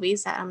DC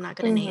movies that I'm not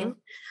going to name,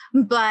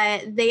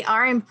 but they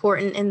are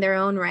important in their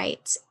own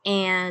right.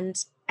 And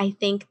I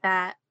think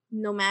that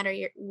no matter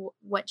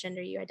what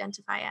gender you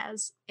identify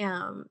as,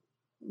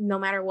 no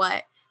matter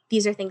what,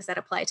 these are things that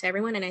apply to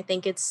everyone. And I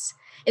think it's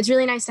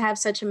really nice to have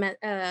such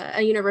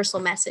a universal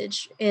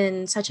message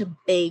in such a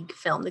big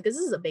film, because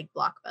this is a big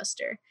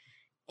blockbuster.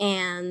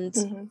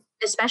 And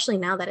especially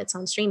now that it's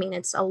on streaming,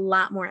 it's a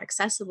lot more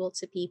accessible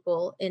to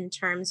people in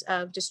terms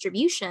of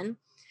distribution.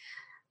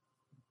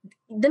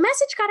 The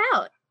message got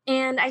out,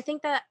 and I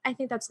think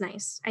that's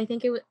nice. I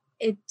think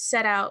it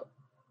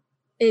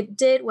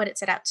did what it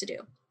set out to do.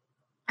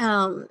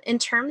 In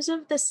terms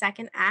of the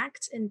second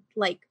act and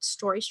like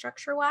story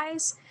structure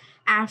wise,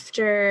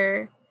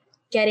 after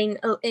getting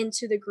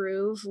into the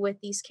groove with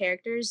these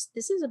characters,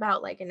 this is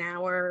about like an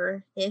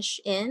hour-ish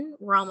in.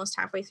 We're almost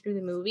halfway through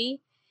the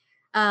movie.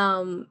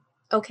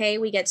 Okay,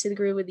 we get to the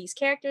groove with these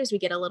characters, we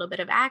get a little bit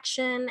of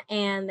action,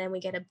 and then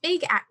we get a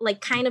big, like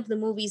kind of the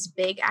movie's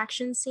big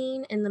action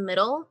scene in the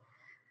middle.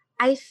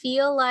 I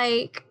feel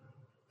like,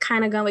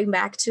 kind of going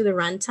back to the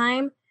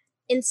runtime,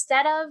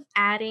 instead of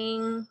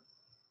adding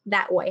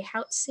that White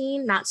House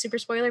scene, not super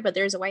spoiler, but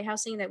there's a White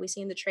House scene that we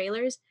see in the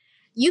trailers,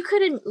 you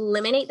could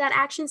eliminate that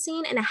action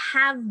scene and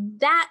have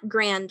that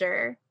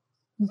grander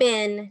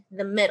been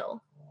the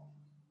middle.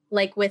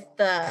 Like with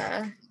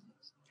I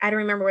don't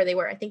remember where they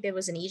were. I think it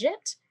was in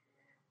Egypt.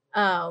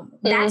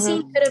 That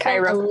scene could have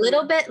been a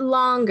little bit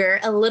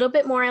longer, a little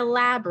bit more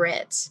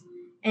elaborate,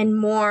 and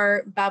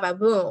more ba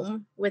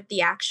boom with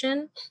the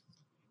action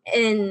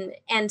and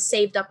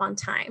saved up on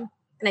time.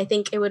 And I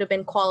think it would have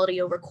been quality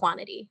over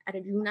quantity. I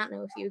do not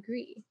know if you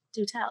agree.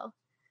 Do tell.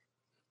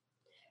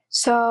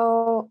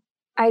 So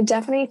I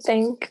definitely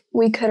think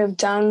we could have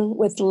done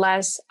with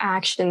less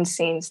action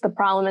scenes. The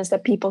problem is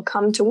that people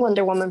come to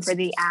Wonder Woman for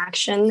the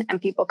action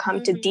and people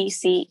come to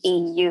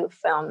DCEU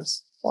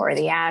films for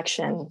the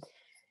action.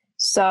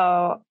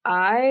 So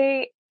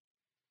I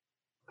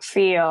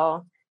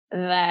feel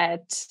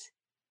that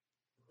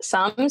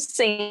some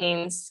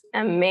scenes,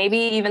 and maybe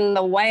even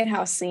the White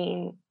House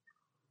scene,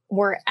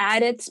 were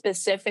added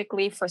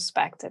specifically for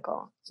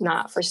spectacle,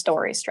 not for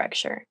story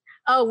structure.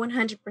 Oh,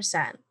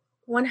 100%.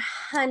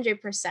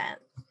 100%.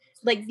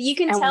 Like, you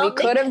can tell we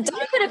could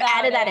have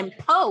added that in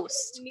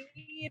post.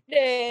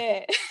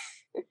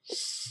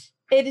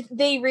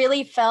 They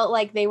really felt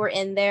like they were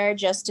in there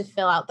just to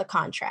fill out the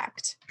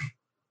contract.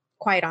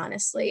 Quite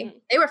honestly.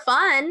 They were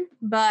fun,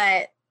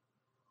 but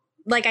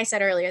like I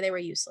said earlier, they were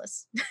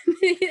useless.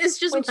 It's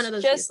just one of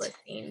those useless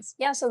scenes.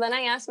 Yeah, so then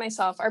I asked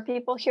myself, are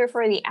people here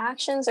for the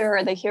actions or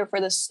are they here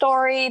for the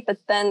story? But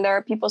then there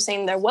are people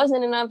saying there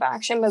wasn't enough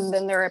action, but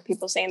then there are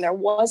people saying there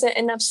wasn't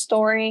enough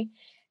story.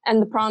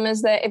 And the problem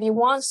is that if you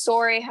want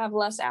story, have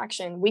less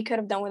action. We could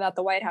have done without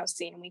the White House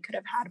scene. We could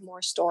have had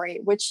more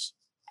story, which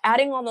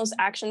adding all those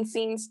action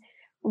scenes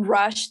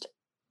rushed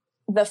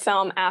the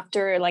film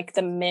after like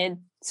the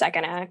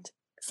mid-second act.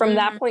 From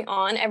that point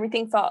on,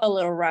 everything felt a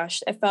little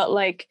rushed. It felt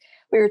like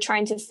we were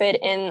trying to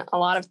fit in a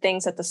lot of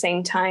things at the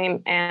same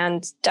time,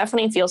 and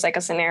definitely feels like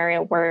a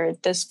scenario where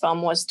this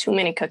film was too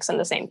many cooks in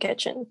the same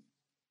kitchen.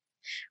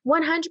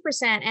 100%.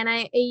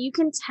 And you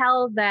can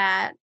tell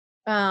that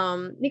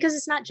because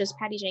it's not just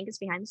Patty Jenkins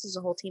behind this, is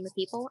a whole team of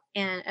people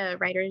and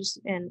writers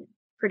and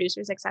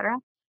producers, etc.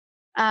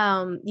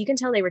 You can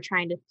tell they were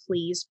trying to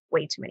please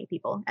way too many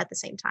people at the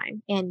same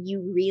time. And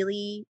you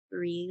really,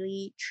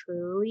 really,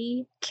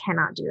 truly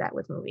cannot do that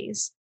with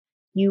movies.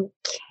 You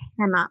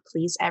cannot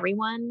please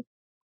everyone.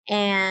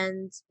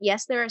 And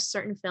yes, there are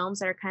certain films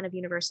that are kind of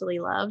universally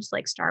loved,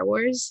 like Star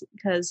Wars,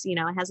 because, you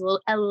know, it has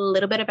a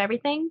little bit of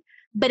everything,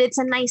 but it's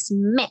a nice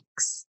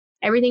mix.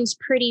 Everything's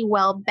pretty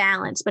well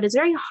balanced, but it's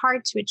very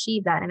hard to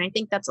achieve that. And I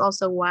think that's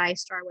also why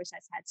Star Wars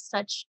has had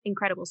such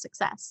incredible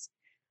success.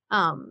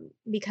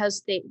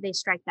 Because they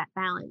strike that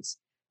balance.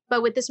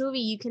 But with this movie,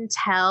 you can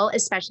tell,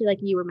 especially like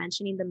you were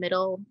mentioning,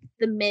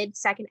 the mid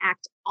second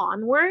act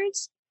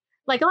onwards,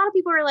 like a lot of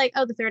people are like,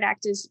 oh, the third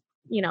act is,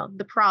 you know,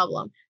 the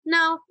problem.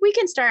 No, we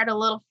can start a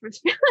little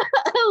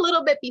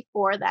bit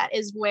before that,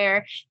 is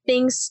where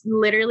things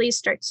literally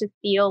start to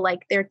feel like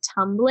they're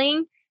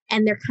tumbling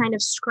and they're kind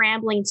of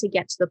scrambling to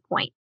get to the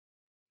point.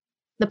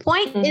 The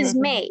point is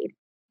made,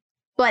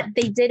 but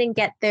they didn't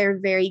get there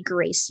very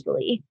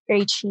gracefully,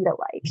 very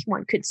cheetah-like,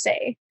 one could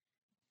say.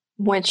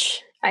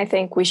 Which I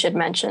think we should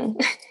mention.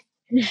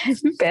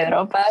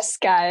 Pedro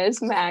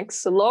Pascal's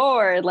Max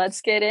Lord. Let's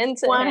get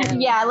into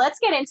him. Yeah, let's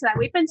get into that.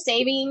 We've been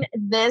saving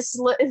this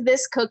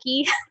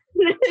cookie,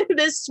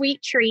 this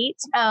sweet treat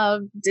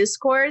of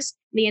discourse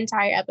the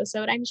entire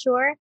episode, I'm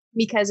sure.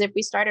 Because if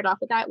we started off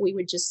with that, we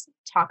would just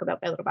talk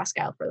about Pedro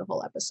Pascal for the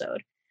whole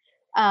episode.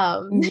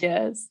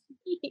 Yes.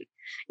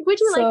 Would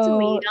you like to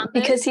lead on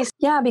this?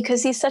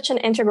 Because he's such an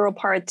integral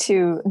part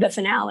to the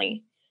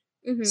finale.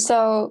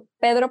 So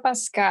Pedro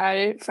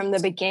Pascal, from the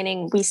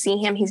beginning, we see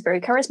him. He's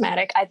very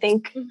charismatic. I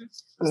think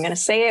I'm going to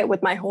say it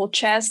with my whole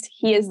chest.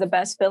 He is the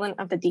best villain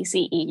of the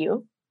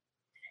DCEU.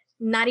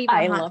 Not even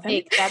a hot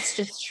take. That's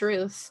just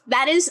truth.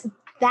 That's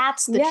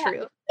the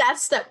truth.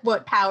 That's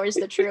what powers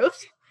the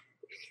truth.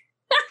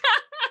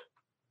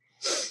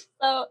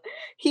 So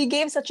he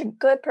gave such a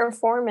good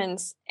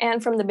performance.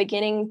 And from the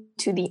beginning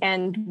to the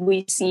end,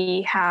 we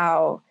see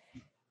how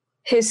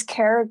his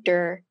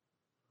character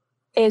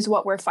is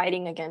what we're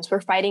fighting against. We're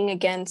fighting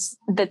against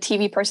the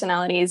TV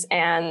personalities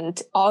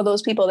and all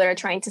those people that are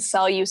trying to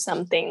sell you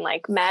something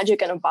like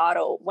magic in a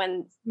bottle,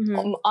 when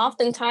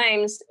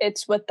oftentimes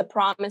it's with the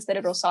promise that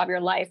it'll solve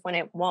your life when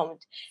it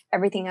won't.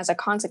 Everything has a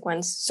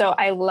consequence. So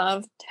I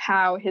loved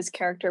how his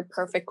character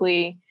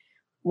perfectly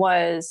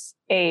was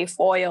a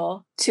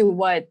foil to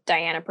what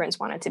Diana Prince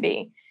wanted to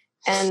be.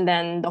 And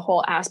then the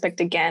whole aspect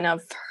again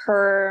of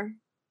her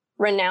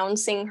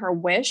renouncing her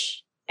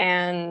wish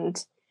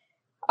and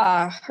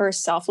her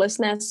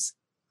selflessness,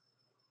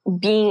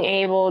 being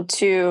able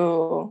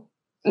to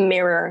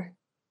mirror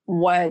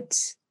what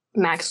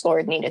Max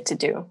Lord needed to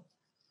do.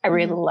 I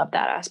really love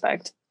that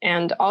aspect.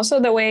 And also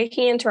the way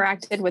he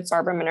interacted with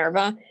Barbara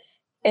Minerva,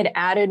 it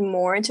added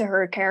more to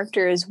her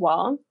character as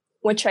well,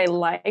 which I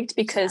liked,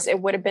 because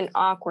it would have been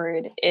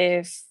awkward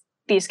if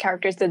these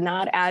characters did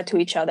not add to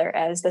each other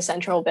as the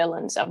central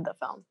villains of the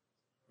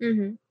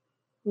film.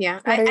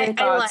 Yeah, I like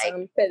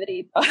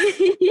Pedrito.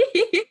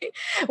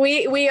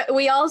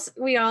 we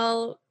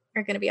all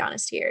are going to be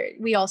honest here.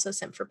 We also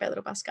simp for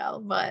Pedro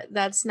Pascal, but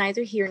that's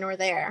neither here nor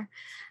there.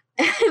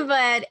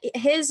 But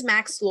his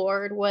Max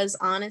Lord was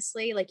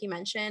honestly, like you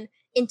mentioned,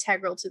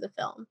 integral to the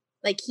film.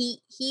 Like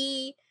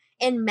he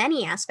in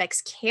many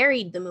aspects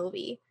carried the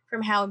movie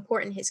from how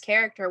important his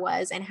character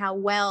was and how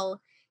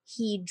well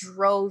he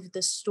drove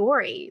the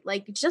story,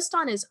 like just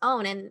on his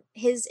own. And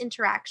his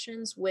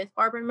interactions with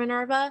Barbara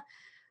Minerva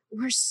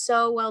were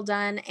so well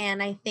done.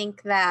 And I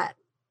think that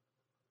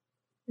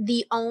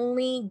the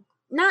only,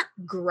 not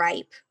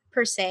gripe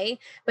per se,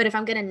 but if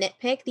I'm going to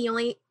nitpick, the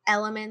only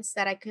elements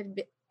that I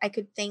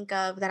could think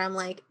of that I'm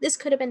like, this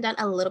could have been done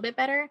a little bit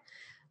better,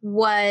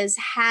 was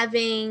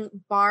having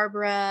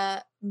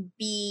Barbara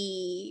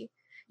be,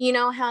 you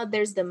know how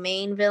there's the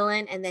main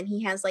villain and then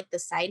he has like the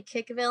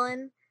sidekick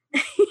villain.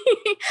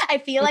 I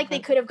feel like they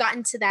could have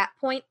gotten to that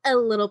point a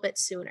little bit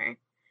sooner.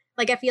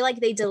 Like, I feel like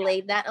they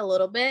delayed that a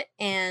little bit.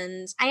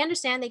 And I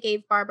understand they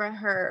gave Barbara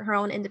her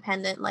own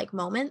independent like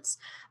moments,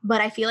 but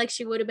I feel like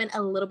she would have been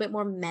a little bit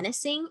more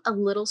menacing a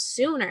little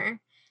sooner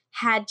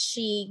had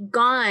she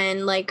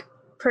gone like,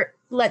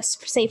 let's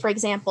say, for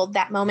example,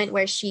 that moment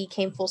where she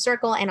came full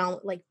circle and I'll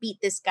like beat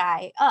this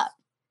guy up,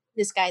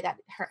 this guy that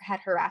had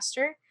harassed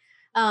her.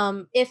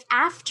 If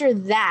after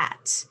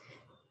that,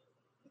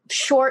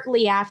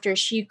 shortly after,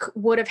 she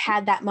would have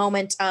had that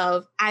moment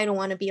of, I don't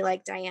want to be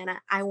like Diana,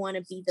 I want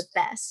to be the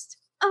best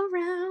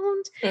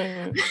around.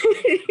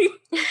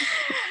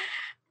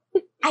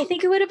 I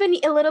think it would have been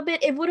a little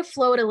bit, it would have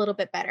flowed a little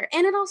bit better.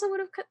 And it also would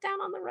have cut down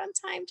on the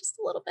runtime just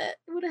a little bit.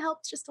 It would have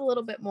helped just a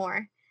little bit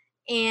more.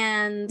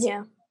 And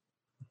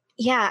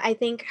yeah, I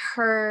think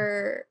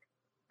her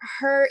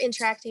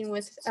interacting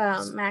with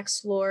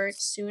Max Lord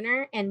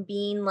sooner and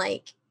being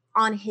like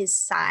on his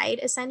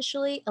side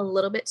essentially a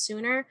little bit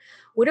sooner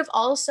would have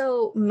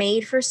also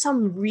made for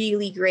some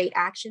really great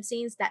action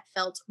scenes that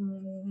felt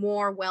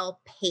more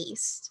well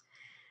paced.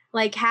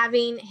 Like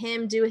having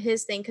him do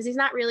his thing, because he's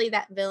not really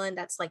that villain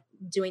that's like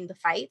doing the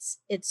fights.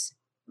 It's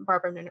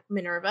Barbara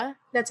Minerva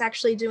that's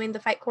actually doing the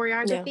fight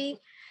choreography.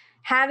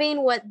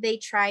 Having what they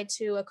tried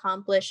to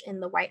accomplish in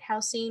the White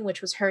House scene,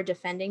 which was her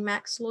defending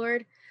Max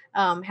Lord,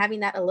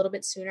 having that a little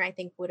bit sooner, I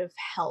think would have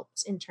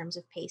helped in terms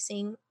of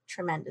pacing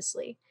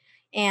tremendously.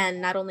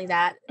 And not only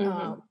that,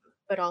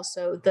 but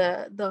also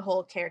the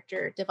whole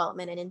character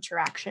development and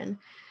interaction.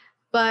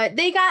 But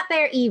they got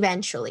there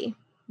eventually.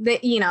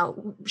 You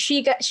know,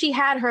 she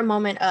had her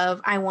moment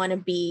of, I want to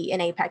be an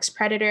apex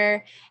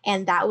predator,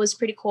 and that was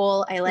pretty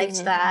cool. I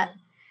liked that.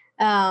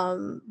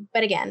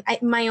 But again,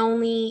 my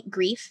only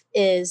grief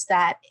is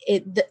that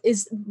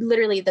is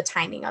literally the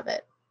timing of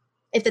it.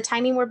 If the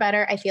timing were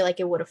better, I feel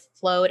like it would have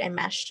flowed and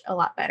meshed a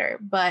lot better.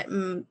 But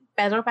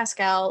Pedro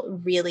Pascal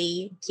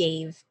really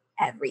gave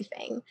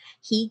everything.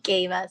 He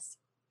gave us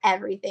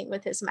everything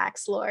with his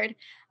Max Lord.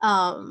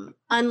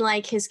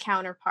 Unlike his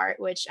counterpart,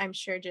 which I'm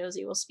sure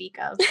Josie will speak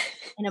of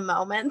in a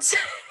moment.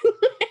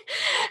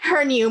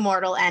 Her new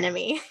mortal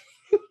enemy.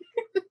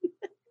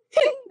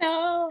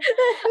 No,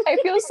 I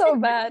feel so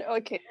bad.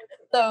 Okay,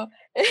 so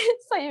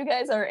you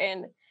guys are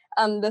in.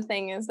 The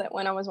thing is that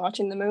when I was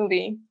watching the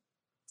movie,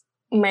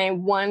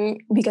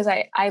 because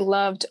I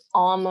loved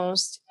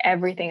almost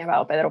everything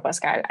about Pedro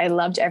Pascal. I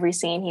loved every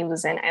scene he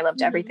was in. I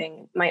loved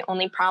everything. My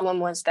only problem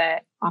was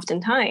that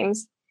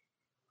oftentimes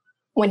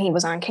when he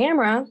was on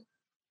camera,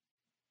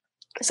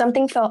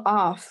 something fell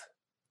off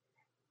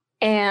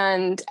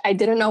and I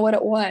didn't know what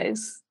it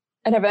was.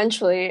 And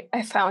eventually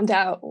I found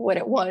out what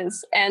it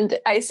was. And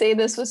I say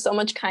this with so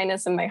much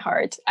kindness in my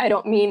heart. I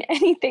don't mean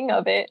anything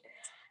of it.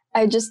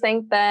 I just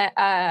think that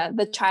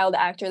the child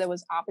actor that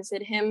was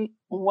opposite him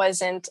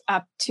wasn't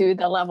up to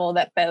the level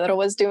that Pedro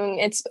was doing.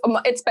 It's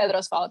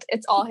Pedro's fault.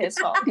 It's all his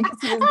fault because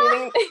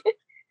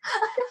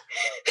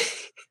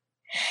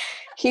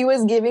he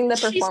was giving the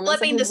performance. She's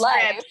flipping the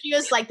script. She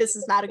was like, "This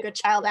is not a good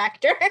child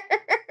actor."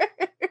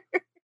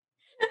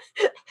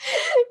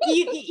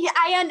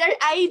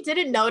 I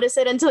didn't notice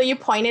it until you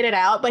pointed it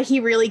out, but he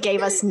really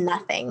gave us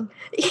nothing.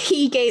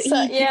 He just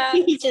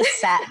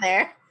sat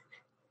there.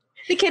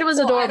 The kid was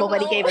adorable, but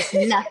he gave us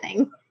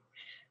nothing.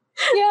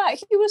 Yeah,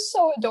 he was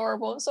so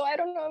adorable. So I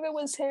don't know if it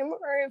was him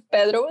or if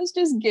Pedro was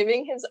just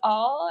giving his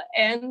all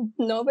and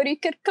nobody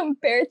could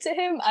compare to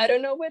him. I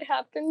don't know what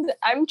happened.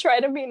 I'm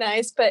trying to be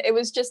nice, but it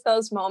was just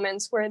those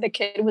moments where the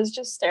kid was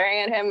just staring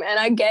at him. And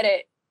I get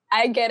it.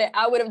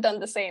 I would have done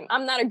the same.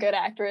 I'm not a good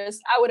actress.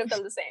 I would have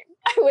done the same.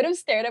 I would have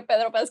stared at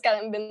Pedro Pascal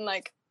and been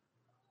like,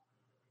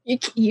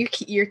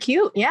 you're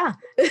cute. Yeah.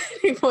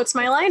 What's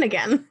my line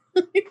again?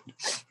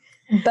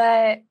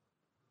 But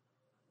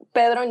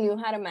Pedro knew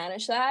how to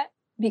manage that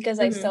because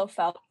I still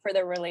felt for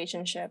the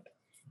relationship.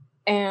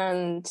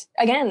 And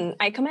again,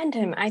 I commend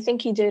him. I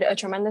think he did a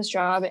tremendous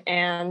job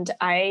and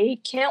I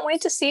can't wait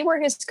to see where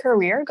his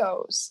career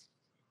goes.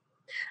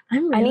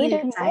 I'm really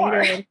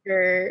excited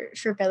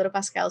for Pedro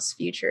Pascal's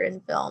future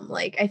in film.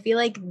 Like, I feel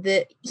like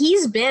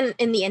he's been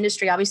in the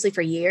industry obviously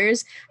for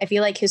years. I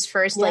feel like his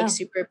first like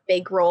super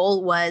big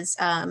role was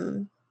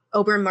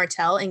Oberyn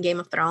Martell in Game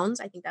of Thrones.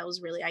 I think that was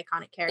a really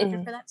iconic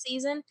character for that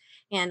season.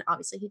 And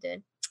obviously he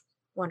did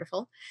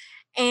wonderful.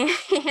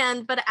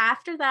 And but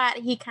after that,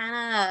 he kind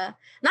of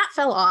not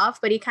fell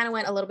off, but he kind of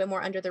went a little bit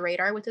more under the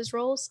radar with his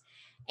roles.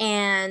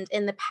 And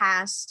in the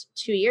past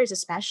 2 years,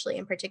 especially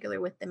in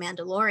particular with The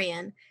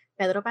Mandalorian,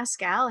 Pedro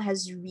Pascal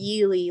has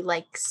really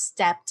like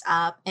stepped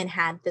up and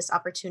had this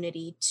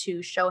opportunity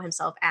to show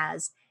himself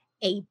as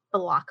a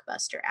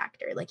blockbuster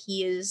actor. Like,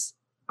 he is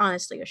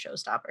honestly a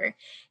showstopper.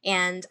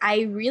 And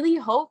I really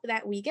hope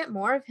that we get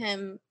more of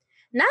him,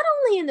 not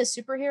only in the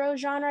superhero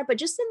genre, but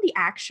just in the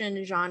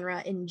action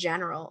genre in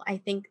general. I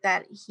think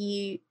that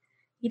he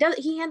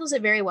handles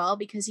it very well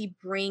because he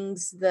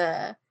brings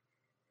the,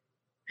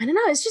 I don't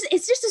know, it's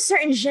just a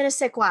certain je ne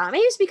sais quoi. Maybe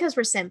it's because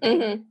we're simping.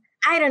 Mm-hmm.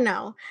 I don't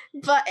know,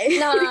 but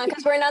no,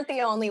 because we're not the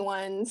only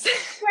ones.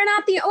 We're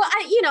not the,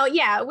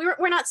 well,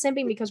 we're not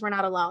simping because we're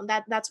not alone.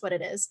 That's what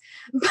it is.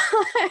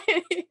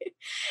 But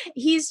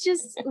he's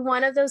just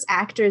one of those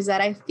actors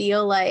that I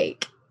feel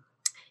like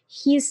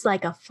he's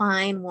like a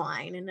fine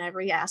wine in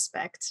every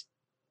aspect.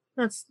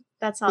 That's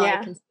all I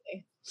can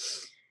say.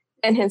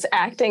 And his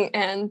acting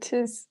and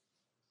his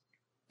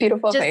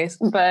beautiful face.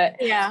 But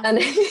yeah.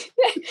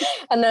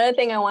 Another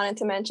thing I wanted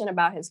to mention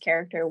about his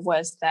character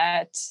was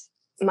that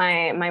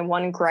my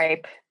one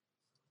gripe,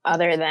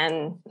 other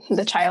than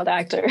the child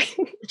actor,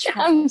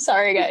 I'm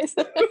sorry guys,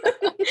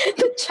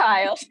 the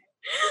child,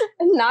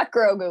 not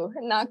Grogu.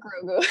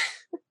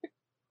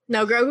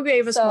 No, Grogu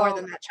gave us more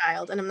than that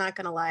child, and I'm not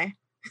gonna lie.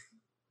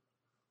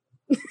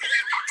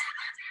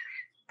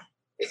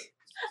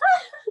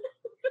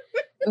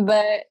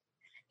 But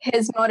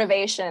his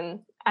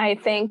motivation, I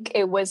think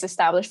it was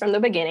established from the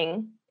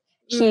beginning.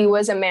 He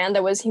was a man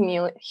that was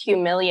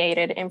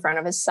humiliated in front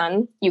of his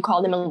son. You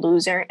called him a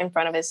loser in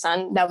front of his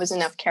son. That was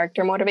enough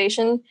character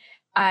motivation.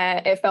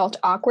 It felt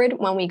awkward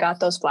when we got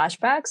those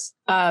flashbacks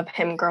of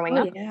him growing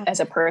up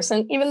as a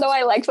person. Even though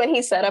I liked when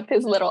he set up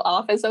his little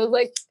office, I was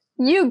like,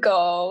 you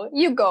go,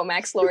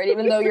 Max Lord,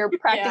 even though you're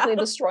practically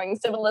destroying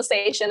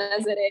civilization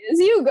as it is,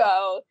 you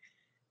go.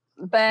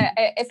 But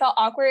it felt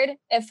awkward.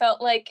 It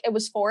felt like it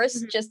was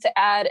forced just to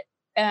add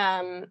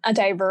a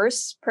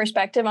diverse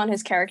perspective on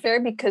his character,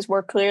 because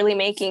we're clearly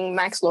making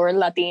Max Lord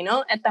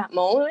Latino at that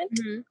moment,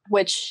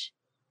 which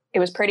it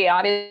was pretty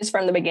obvious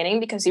from the beginning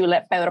because you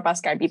let Pedro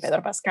Pascal be Pedro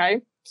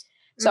Pascal.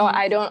 So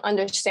I don't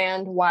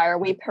understand why are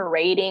we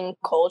parading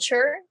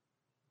culture,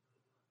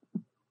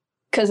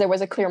 because there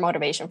was a clear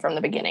motivation from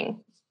the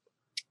beginning.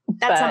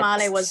 That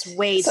tamale was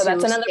way too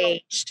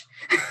staged.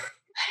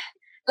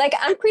 Like,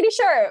 I'm pretty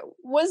sure,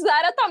 was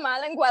that a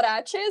tamal en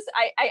Guaraches?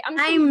 I'm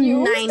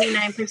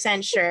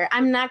 99% sure.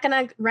 I'm not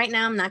going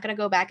to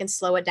go back and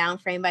slow it down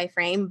frame by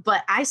frame,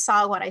 but I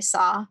saw what I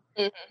saw,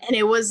 and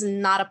it was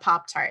not a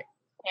Pop-Tart.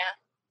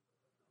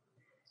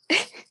 Yeah.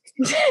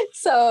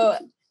 So,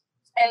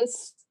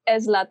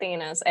 as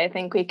Latinas, I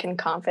think we can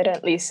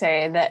confidently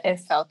say that it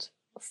felt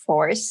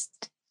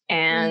forced.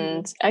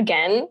 And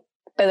again,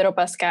 Pedro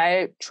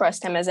Pascal,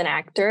 trust him as an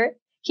actor.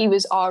 He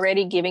was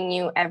already giving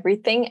you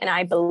everything, and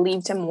I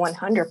believed him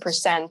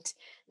 100%,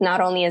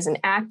 not only as an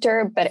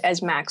actor, but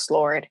as Max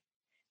Lord.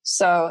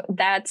 So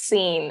that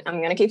scene, I'm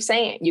going to keep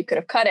saying it, you could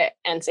have cut it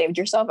and saved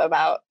yourself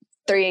about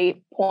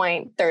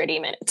 3.30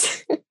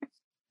 minutes.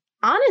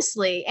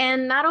 Honestly,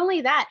 and not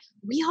only that,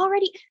 we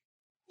already,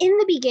 in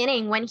the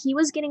beginning, when he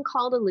was getting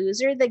called a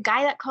loser, the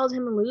guy that called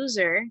him a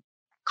loser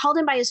called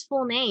him by his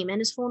full name, and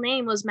his full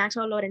name was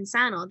Maxwell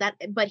Lorenzano,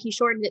 but he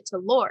shortened it to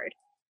Lord.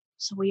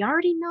 So we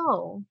already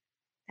know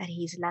that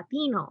he's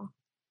Latino.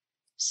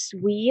 So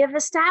we have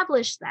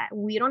established that.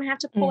 We don't have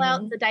to pull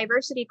out the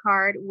diversity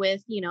card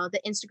with,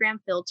 the Instagram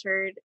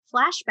filtered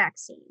flashback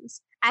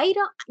scenes. I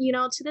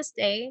don't, to this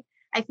day,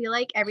 I feel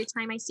like every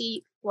time I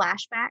see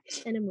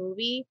flashbacks in a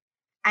movie,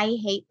 I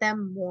hate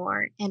them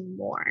more and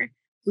more.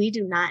 We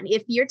do not,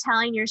 if you're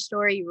telling your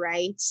story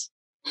right,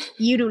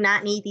 you do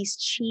not need these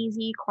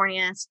cheesy,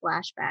 corny ass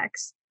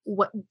flashbacks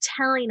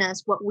telling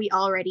us what we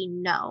already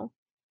know.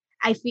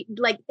 I feel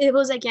like it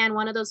was, again,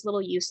 one of those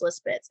little useless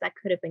bits that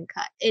could have been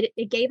cut.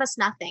 It gave us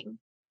nothing.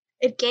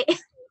 It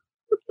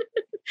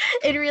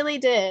really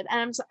did.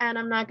 And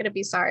I'm not going to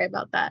be sorry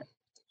about that.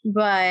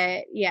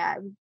 But yeah,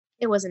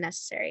 it wasn't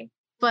necessary.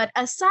 But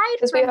aside from,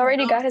 because we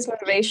already got his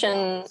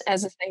motivation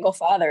as a single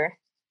father.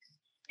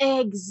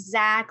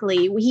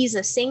 Exactly. He's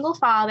a single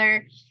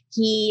father.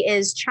 He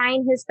is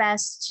trying his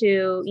best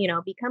to,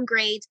 become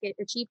great,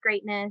 achieve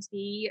greatness,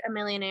 be a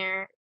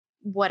millionaire,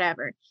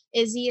 whatever.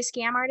 Is he a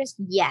scam artist?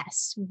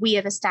 Yes, we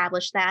have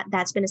established that.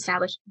 That's been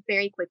established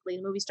very quickly.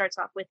 The movie starts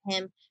off with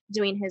him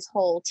doing his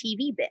whole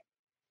TV bit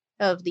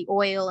of the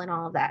oil and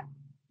all of that.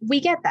 We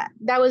get that.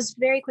 That was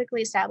very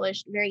quickly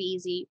established, very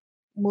easy.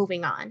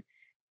 Moving on.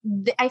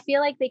 I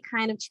feel like they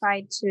kind of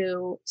tried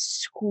to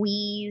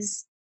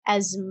squeeze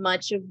as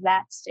much of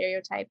that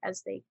stereotype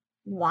as they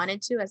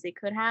wanted to, as they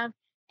could have,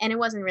 and it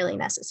wasn't really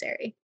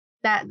necessary.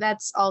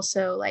 That's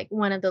also like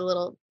one of the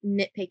little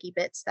nitpicky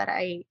bits that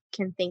I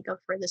can think of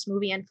for this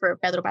movie and for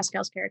Pedro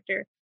Pascal's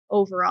character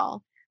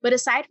overall. But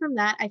aside from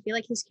that, I feel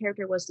like his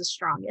character was the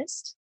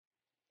strongest.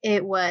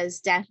 It was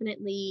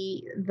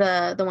definitely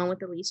the one with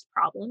the least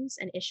problems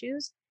and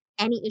issues.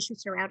 Any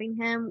issues surrounding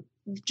him,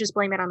 just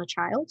blame it on the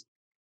child.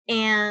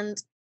 And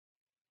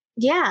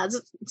yeah,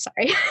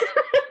 sorry.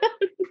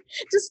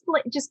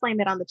 just blame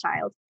it on the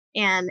child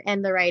and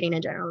the writing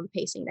in general, the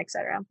pacing,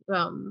 etc.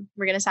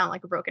 We're gonna sound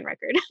like a broken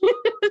record.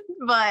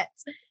 But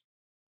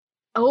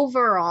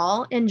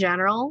overall, in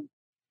general,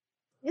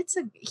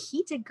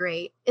 he did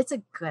great. It's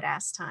a good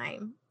ass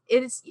time.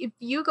 It is, if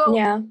you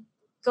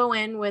go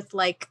in with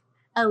like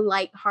a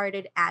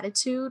lighthearted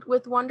attitude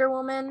with Wonder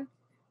Woman,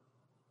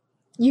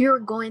 you're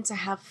going to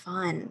have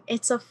fun.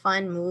 It's a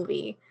fun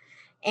movie.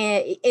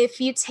 And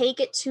if you take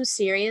it too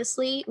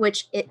seriously,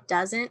 which it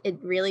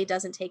really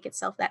doesn't take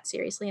itself that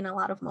seriously in a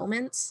lot of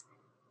moments,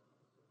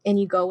 and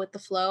you go with the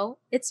flow,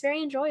 it's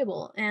very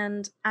enjoyable.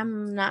 And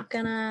I'm not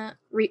gonna,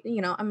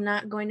 I'm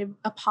not going to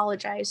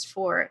apologize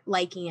for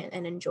liking it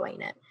and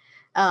enjoying it.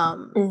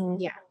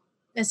 Yeah,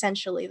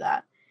 essentially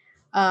that.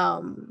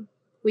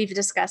 We've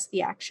discussed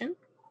the action.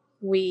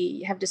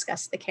 We have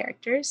discussed the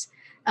characters.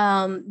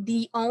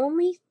 The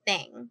only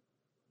thing,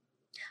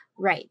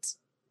 right?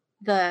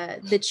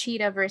 The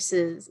cheetah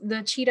versus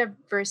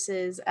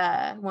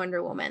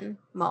Wonder Woman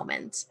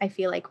moment, I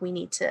feel like we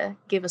need to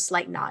give a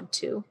slight nod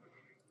to.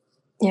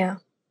 Yeah.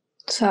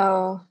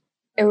 So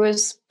it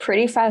was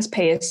pretty fast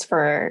paced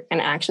for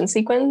an action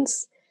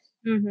sequence,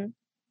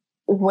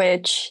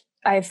 which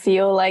I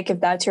feel like if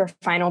that's your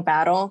final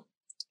battle,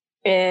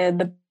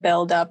 the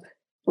build up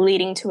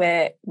leading to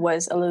it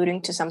was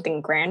alluding to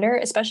something grander,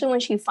 especially when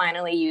she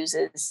finally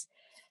uses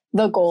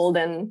the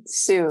golden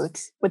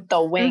suit with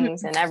the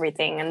wings and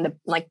everything and the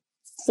like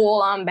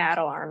full on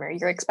battle armor.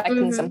 You're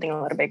expecting something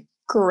a little bit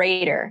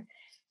greater.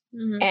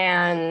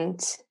 And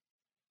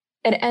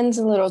it ends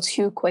a little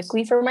too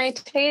quickly for my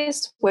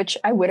taste, which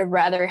I would have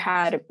rather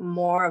had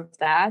more of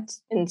that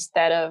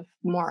instead of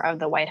more of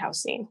the White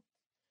House scene.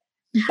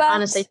 But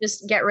honestly,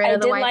 just get rid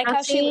of the White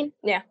House scene.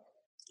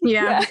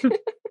 Yeah.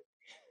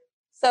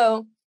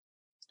 So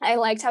I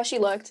liked how she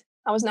looked.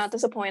 I was not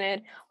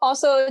disappointed.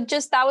 Also,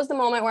 just that was the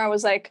moment where I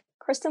was like,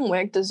 Kristen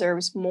Wiig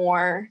deserves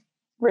more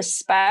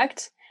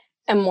respect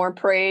and more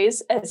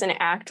praise as an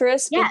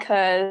actress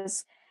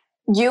because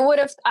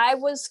I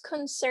was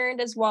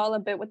concerned as well a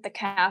bit with the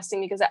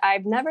casting because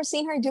I've never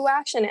seen her do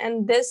action.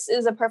 And this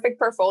is a perfect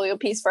portfolio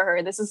piece for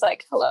her. This is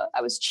like, hello,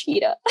 I was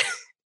Cheetah.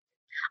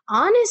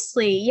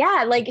 Honestly,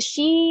 yeah. Like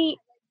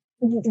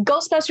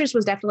Ghostbusters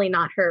was definitely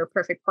not her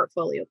perfect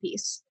portfolio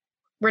piece.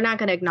 We're not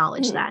going to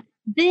acknowledge that.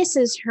 This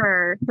is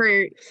her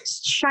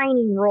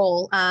shining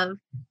role of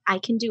I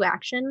can do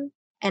action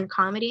and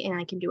comedy and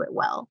I can do it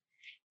well.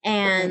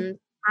 And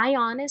I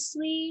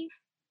honestly,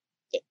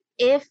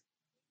 if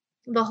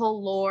the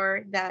whole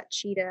lore that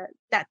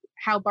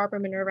how Barbara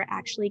Minerva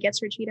actually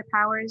gets her cheetah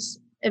powers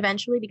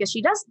eventually, because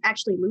she does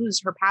actually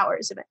lose her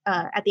powers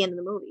at the end of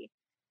the movie.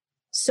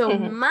 So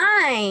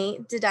my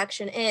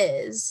deduction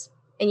is,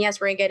 and yes,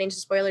 we're going to get into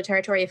spoiler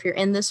territory. If you're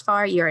in this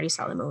far, you already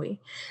saw the movie.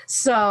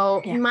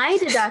 So my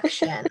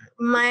deduction,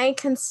 my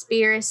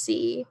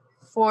conspiracy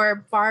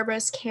for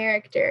Barbara's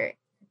character,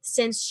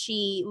 since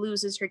she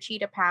loses her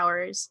cheetah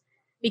powers,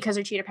 because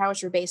her cheetah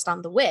powers were based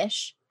on the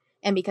wish,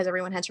 and because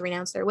everyone had to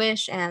renounce their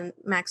wish, and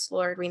Max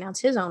Lord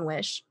renounced his own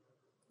wish,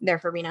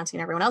 therefore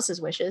renouncing everyone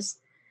else's wishes,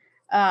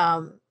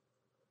 I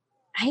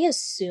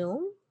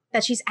assume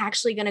that she's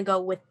actually going to go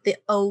with the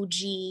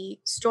OG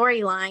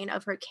storyline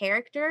of her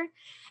character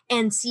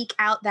and seek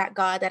out that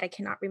god that I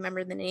cannot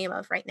remember the name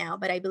of right now,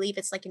 but I believe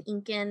it's like an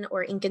Incan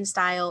or Incan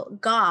style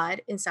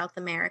god in South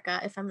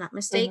America, if I'm not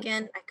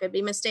mistaken. I could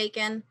be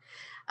mistaken.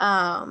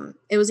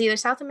 It was either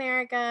South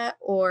America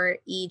or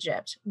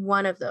Egypt,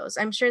 one of those.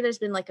 I'm sure there's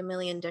been like a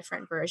million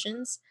different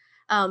versions.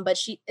 But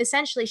she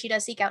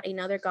does seek out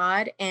another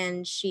god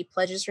and she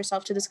pledges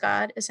herself to this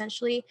god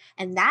essentially.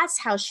 And that's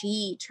how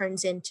she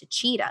turns into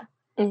Cheetah.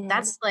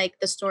 That's like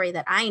the story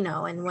that I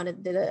know, and one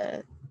of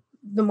the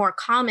more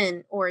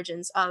common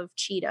origins of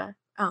Cheetah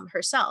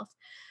herself.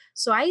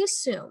 So I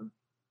assume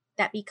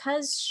that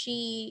because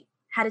she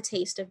had a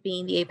taste of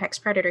being the apex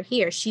predator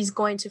here, she's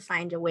going to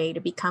find a way to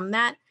become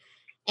that.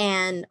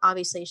 And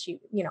obviously she,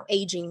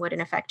 aging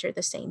wouldn't affect her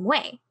the same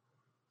way.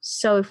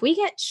 So if we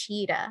get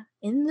Cheetah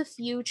in the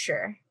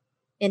future,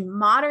 in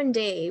modern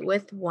day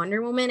with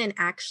Wonder Woman, and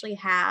actually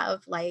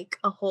have like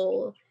a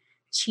whole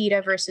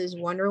Cheetah versus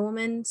Wonder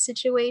Woman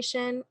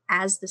situation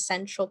as the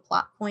central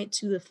plot point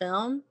to the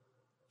film,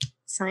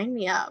 sign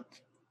me up.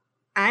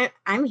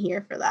 I'm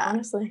here for that.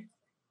 Honestly,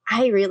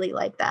 I really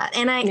like that.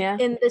 And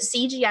in the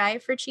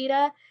CGI for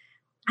Cheetah,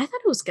 I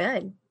thought it was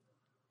good.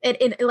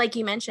 It like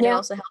you mentioned, it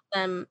also helped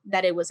them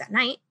that it was at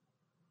night,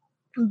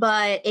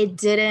 but it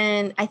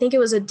didn't. I think it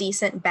was a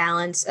decent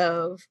balance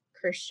of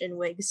Kristen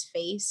Wiig's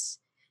face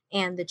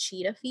and the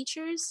Cheetah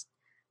features.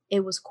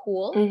 It was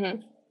cool.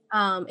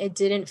 It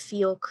didn't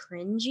feel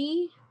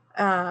cringy.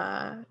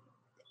 And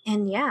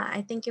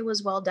I think it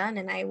was well done,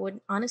 and I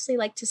would honestly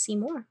like to see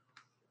more.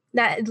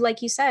 That,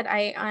 like you said,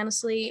 I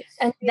honestly,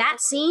 that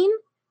scene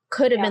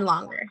could have been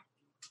longer.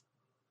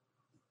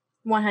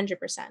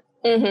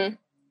 100%.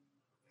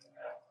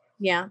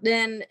 Yeah.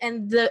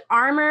 And the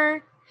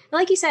armor,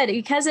 like you said,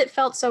 because it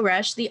felt so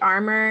rushed, the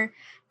armor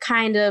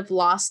kind of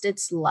lost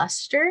its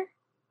luster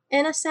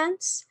in a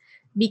sense,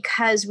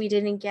 because we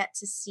didn't get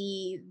to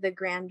see the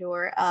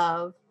grandeur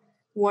of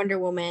Wonder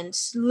Woman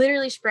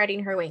literally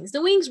spreading her wings.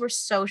 The wings were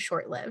so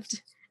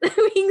short-lived.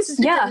 The wings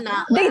did not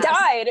last. They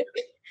died.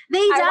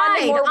 They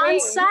died on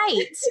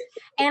site.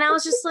 And I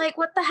was just like,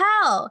 what the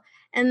hell?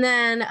 And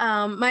then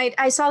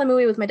I saw the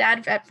movie with my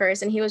dad at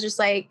first, and he was just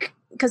like,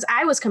 because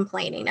I was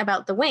complaining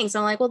about the wings.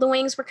 I'm like, well, the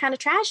wings were kind of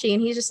trashy.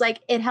 And he's just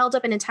like, it held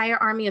up an entire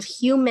army of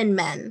human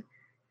men,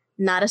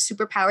 not a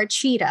superpowered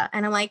cheetah.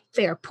 And I'm like,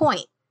 fair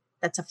point.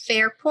 That's a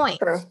fair point.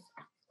 True.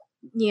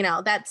 You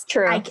know, that's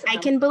true. I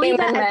can believe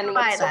human that. Men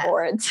with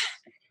swords.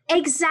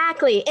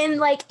 Exactly. In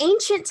like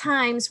ancient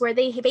times where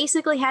they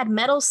basically had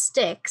metal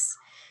sticks,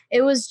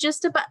 it was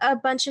just a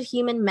bunch of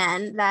human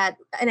men that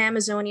an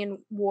Amazonian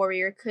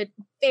warrior could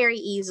very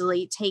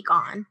easily take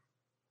on.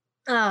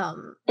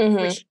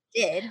 Which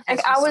did.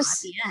 Like I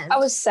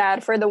was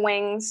sad for the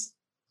wings,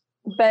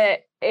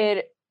 but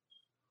it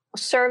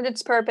served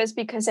its purpose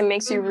because it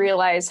makes you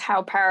realize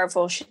how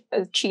powerful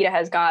Cheetah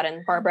has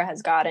gotten, Barbara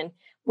has gotten,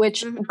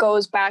 which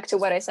goes back to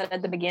what I said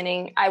at the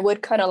beginning. I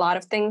would cut a lot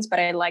of things, but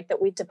I like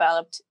that we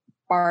developed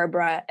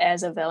Barbara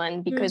as a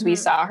villain because we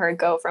saw her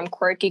go from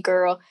quirky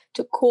girl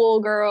to cool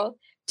girl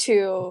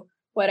to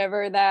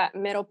whatever that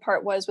middle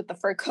part was with the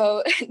fur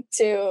coat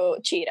to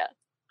Cheetah.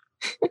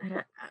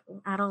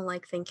 I don't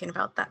like thinking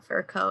about that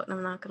fur coat, and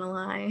I'm not gonna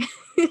lie.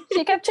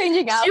 She kept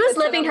changing out. She was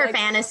living her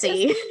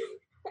fantasy.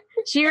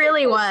 She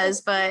really was,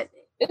 but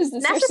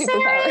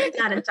necessary?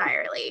 Not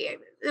entirely.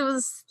 It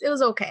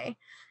was okay.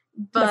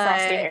 But the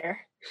frosty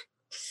hair.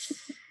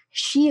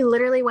 She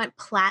literally went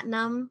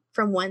platinum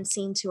from one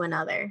scene to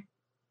another.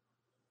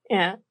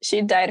 Yeah,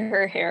 she dyed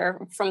her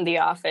hair from The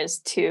Office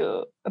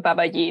to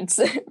Baba Yeet's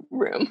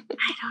room.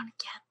 I don't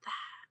get that.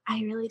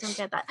 I really don't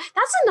get that.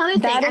 That's another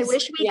thing. I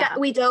wish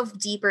we dove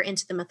deeper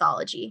into the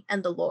mythology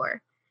and the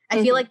lore.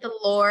 I feel like the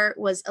lore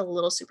was a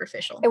little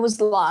superficial. It was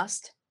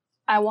lost.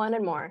 I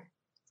wanted more.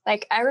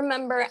 Like, I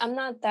remember,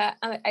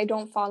 I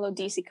don't follow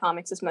DC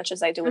Comics as much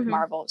as I do with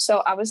Marvel. So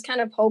I was kind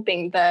of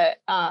hoping that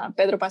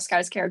Pedro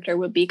Pascal's character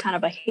would be kind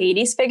of a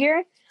Hades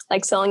figure,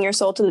 like selling your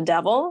soul to the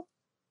devil.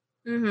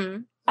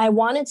 I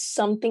wanted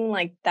something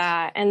like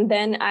that. And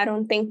then I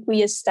don't think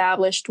we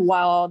established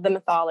well the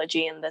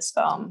mythology in this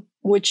film,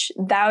 which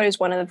that is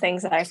one of the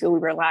things that I feel we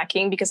were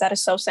lacking because that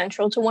is so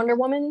central to Wonder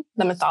Woman,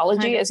 the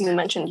mythology, as you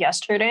mentioned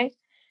yesterday.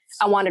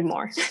 I wanted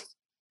more.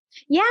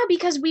 Yeah,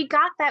 because we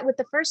got that with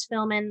the first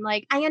film. And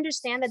like, I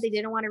understand that they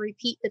didn't want to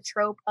repeat the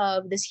trope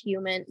of this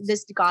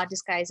god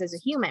disguised as a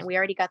human. We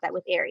already got that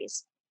with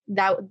Ares.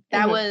 That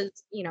was,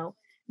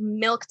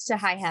 milked to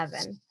high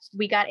heaven.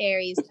 We got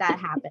Ares. That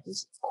happened.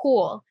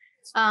 Cool.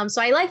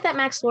 So I like that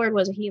Max Lord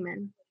was a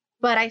human,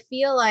 but I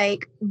feel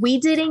like we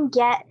didn't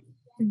get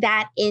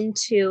that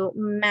into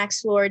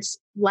Max Lord's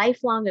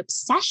lifelong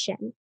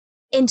obsession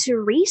into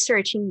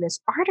researching this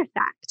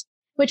artifact,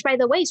 which, by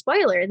the way,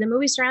 spoiler, the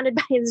movie's surrounded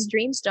by this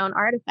Dreamstone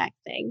artifact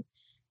thing.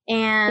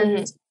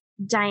 And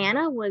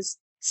Diana was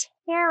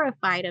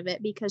terrified of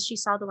it because she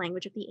saw the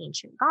language of the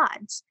ancient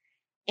gods.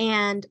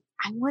 And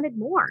I wanted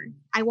more.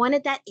 I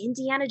wanted that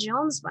Indiana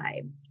Jones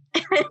vibe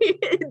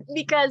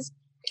because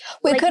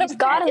we could have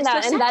gotten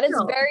that, and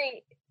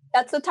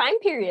that's the time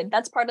period.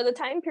 That's part of the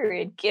time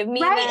period. Give me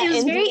that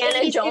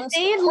Indiana Jones.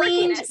 If they had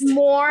leaned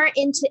more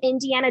into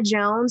Indiana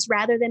Jones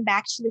rather than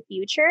Back to the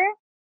Future,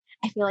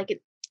 I feel like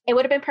it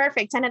would have been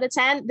perfect. 10 out of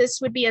 10.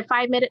 This would be a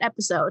 5-minute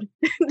episode.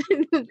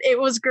 It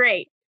was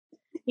great.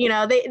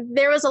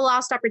 There was a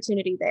lost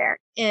opportunity there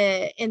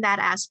in that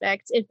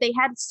aspect. If they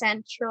had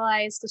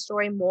centralized the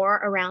story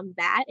more around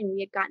that, and we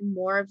had gotten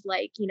more of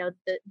like,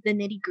 the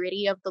nitty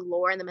gritty of the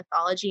lore and the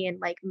mythology, and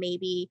like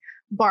maybe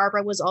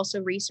Barbara was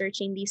also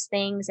researching these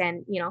things,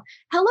 and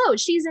hello,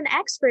 she's an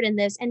expert in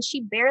this, and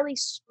she barely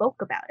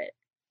spoke about it.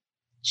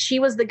 She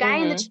was the guy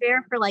in the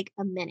chair for like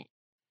a minute,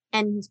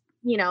 and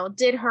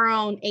did her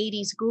own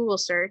 80s Google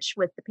search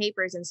with the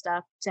papers and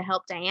stuff to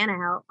help Diana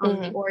out on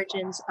the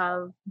origins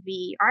of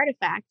the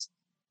artifact.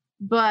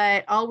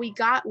 But all we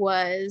got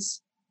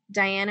was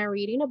Diana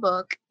reading a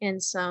book in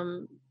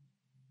some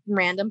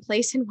random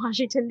place in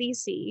Washington,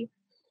 D.C.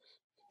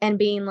 and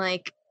being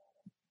like,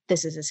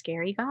 this is a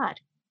scary god.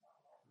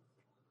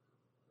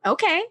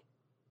 Okay.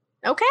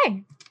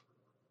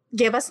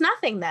 Give us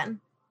nothing then.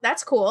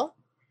 That's cool.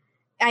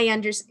 I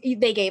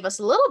understand they gave us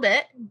a little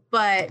bit,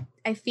 but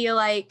I feel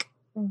like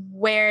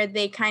where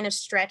they kind of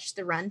stretched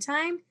the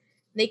runtime,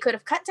 they could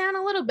have cut down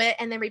a little bit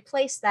and then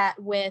replaced that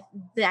with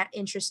that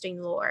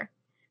interesting lore.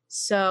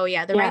 So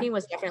the writing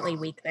was definitely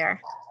weak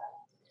there.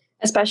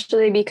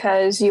 Especially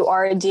because you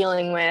are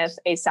dealing with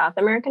a South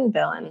American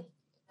villain.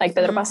 Like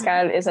Pedro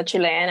Pascal is a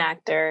Chilean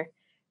actor.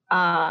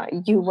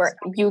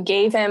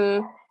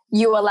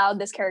 You allowed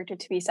this character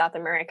to be South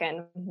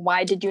American.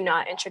 Why did you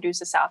not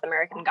introduce a South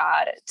American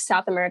god?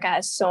 South America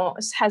has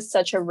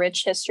such a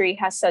rich history,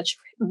 has such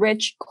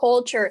rich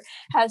culture,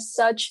 has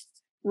such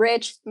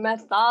rich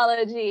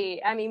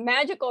mythology. I mean,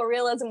 magical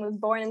realism was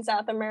born in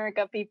South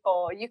America,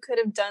 people. You could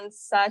have done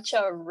such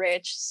a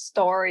rich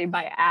story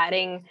by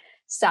adding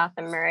South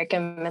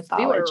American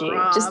mythology.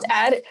 Just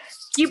add it.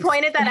 You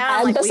pointed that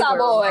out. Like, the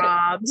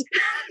sabor.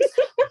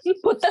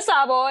 Put the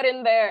sabor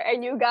in there,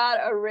 and you got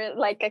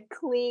a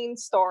clean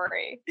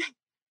story.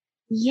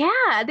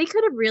 Yeah, they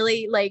could have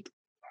really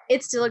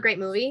it's still a great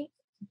movie,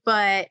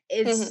 but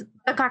it's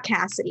the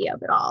caucasity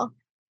of it all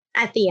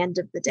at the end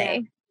of the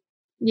day.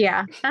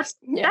 Yeah, that's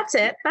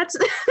it. That's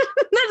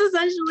that's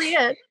essentially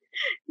it.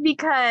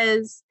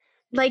 Because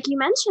like you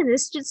mentioned,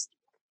 it's just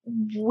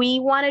we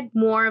wanted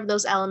more of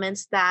those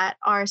elements that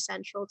are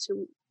central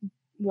to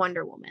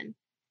Wonder Woman.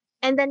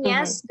 And then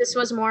yes, this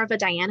was more of a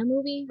Diana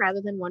movie rather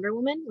than Wonder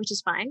Woman, which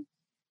is fine.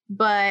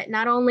 But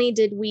not only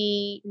did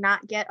we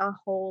not get a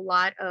whole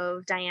lot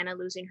of Diana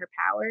losing her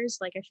powers,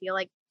 like I feel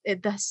like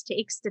the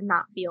stakes did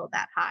not feel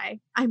that high.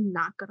 I'm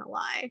not gonna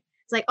lie.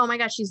 It's like, oh my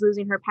gosh, she's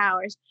losing her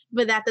powers.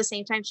 But at the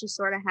same time, she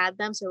sort of had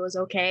them, so it was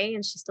okay,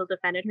 and she still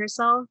defended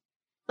herself.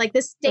 Like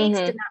the stakes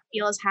did not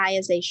feel as high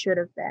as they should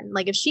have been.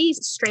 Like if she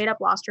straight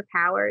up lost her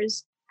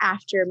powers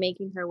after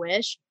making her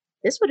wish,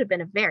 this would have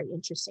been a very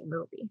interesting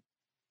movie.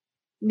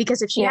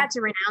 Because if she had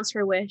to renounce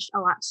her wish a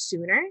lot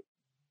sooner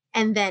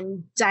and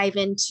then dive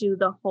into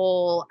the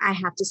whole, I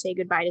have to say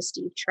goodbye to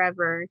Steve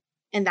Trevor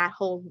and that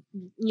whole,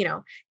 you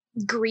know,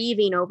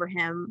 grieving over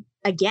him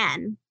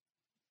again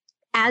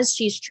as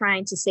she's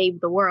trying to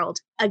save the world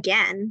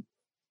again,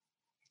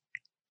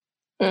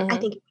 I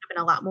think it would have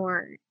been a lot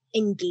more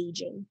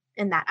engaging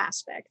in that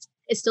aspect.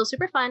 It's still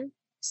super fun,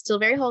 still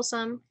very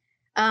wholesome,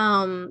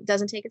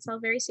 doesn't take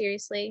itself very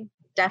seriously,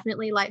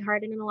 definitely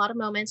lighthearted in a lot of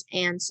moments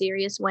and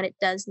serious when it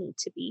does need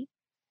to be.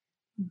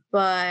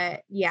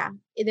 But yeah,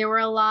 there were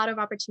a lot of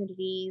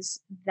opportunities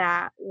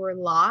that were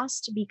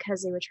lost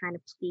because they were trying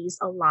to please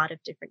a lot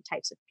of different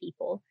types of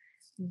people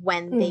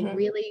when they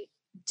really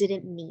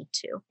didn't need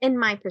to, in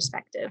my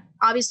perspective.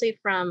 Obviously,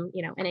 from,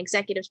 you know, an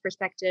executive's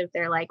perspective,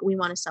 they're like, we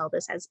want to sell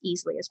this as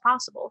easily as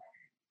possible,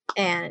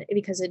 and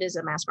because it is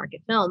a mass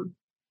market film.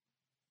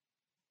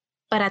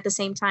 But at the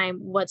same time,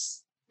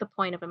 what's the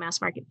point of a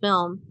mass market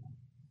film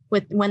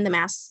with when the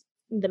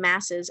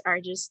masses are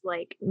just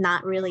like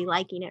not really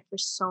liking it for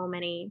so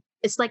many,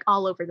 it's like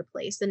all over the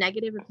place. The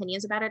negative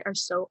opinions about it are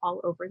so all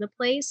over the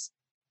place,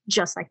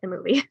 just like the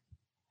movie.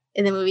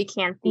 And the movie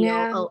can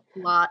feel a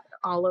lot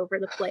all over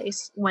the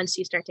place once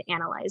you start to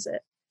analyze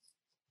it.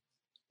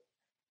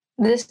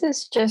 This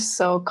is just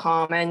so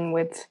common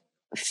with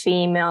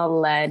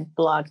female-led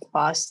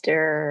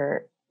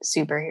blockbuster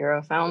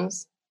superhero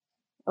films.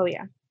 Oh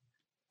yeah.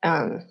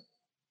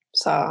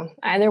 So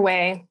either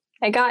way,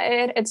 I got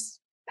it. It's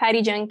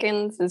Patty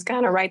Jenkins is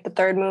gonna write the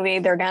third movie.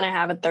 They're gonna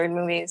have a third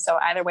movie. So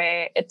either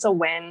way, it's a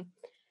win.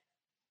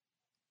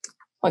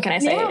 What can I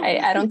say?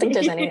 Yeah. I don't think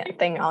there's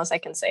anything else I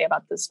can say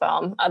about this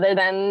film other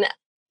than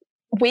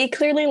we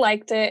clearly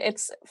liked it.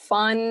 It's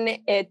fun.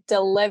 It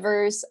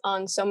delivers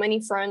on so many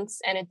fronts,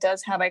 and it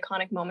does have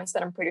iconic moments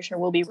that I'm pretty sure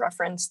will be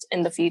referenced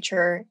in the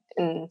future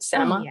in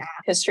cinema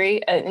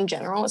history in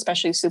general,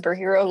 especially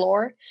superhero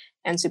lore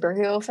and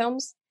superhero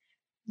films.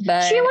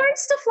 But she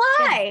learns to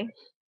fly. Yeah.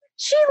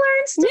 She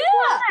learns to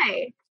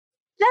fly.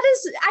 That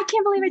is, I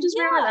can't believe I just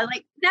remembered that.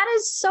 Like, that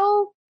is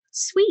so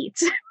sweet.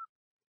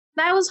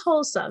 That was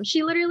wholesome.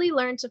 She literally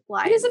learned to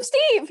fly. Because of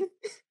Steve.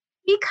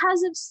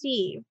 Because of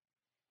Steve.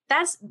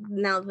 That's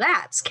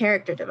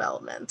character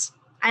development.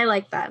 I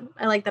like that.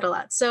 I like that a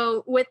lot.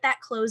 So with that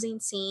closing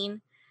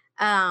scene,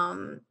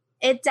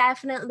 it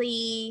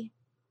definitely,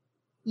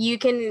 you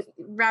can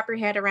wrap your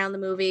head around the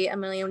movie a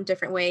million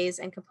different ways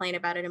and complain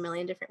about it a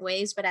million different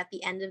ways. But at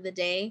the end of the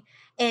day,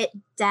 it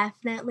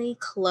definitely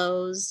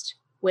closed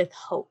with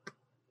hope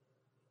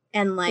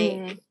and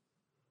like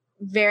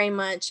very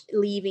much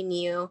leaving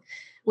you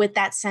with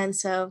that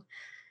sense of,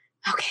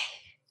 okay,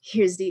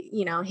 here's the,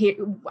 you know, here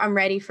I'm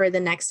ready for the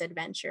next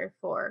adventure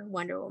for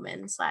Wonder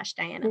Woman /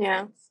 Diana.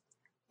 Yeah.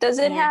 Does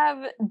it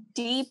have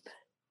deep,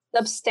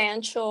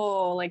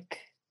 substantial, like,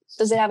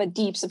 does it have a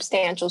deep,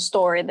 substantial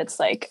story that's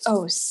like,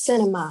 oh,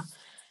 cinema?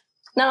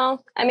 No,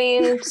 I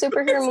mean,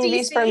 superhero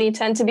movies for me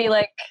tend to be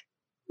like,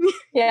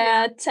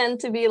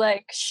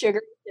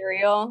 sugar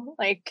cereal.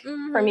 Like,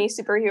 for me,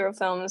 superhero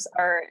films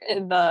are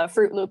the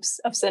Fruit Loops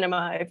of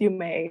cinema, if you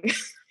may.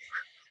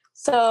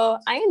 So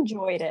I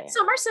enjoyed it.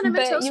 Some are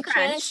Cinnamon Toast you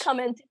Crunch. Can't come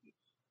into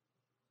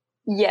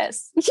you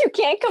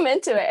can't come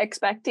into it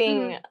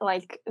expecting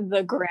like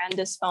the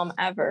grandest film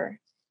ever.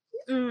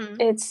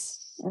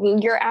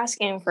 You're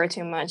asking for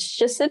too much.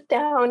 Just sit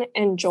down,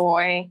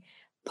 enjoy,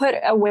 put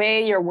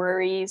away your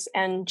worries,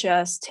 and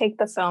just take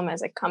the film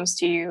as it comes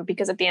to you.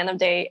 Because at the end of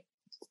the day,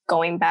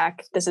 going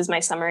back, this is my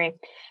summary.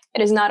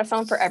 It is not a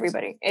film for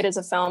everybody. It is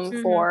a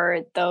film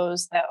for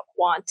those that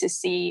want to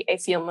see a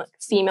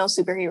female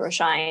superhero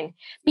shine,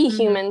 be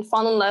human,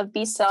 fall in love,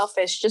 be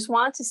selfish, just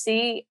want to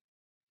see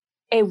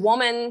a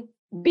woman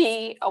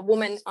be a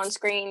woman on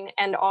screen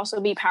and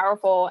also be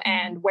powerful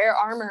and wear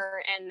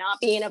armor and not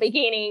be in a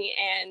bikini.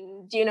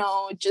 And, you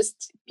know,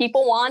 just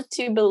people want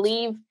to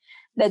believe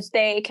that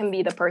they can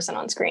be the person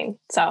on screen.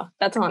 So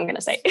that's all I'm going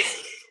to say.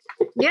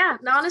 Yeah,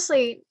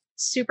 honestly,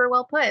 super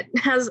well put,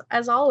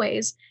 as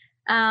always.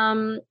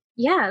 Bouncing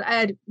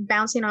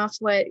off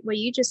what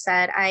you just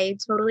said, I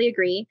totally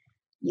agree.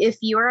 If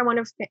you're a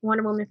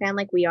Wonder Woman fan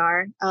like we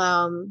are,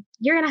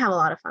 you're gonna have a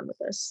lot of fun with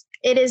this.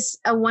 It is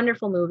a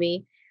wonderful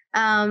movie,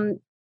 and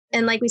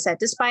like we said,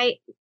 despite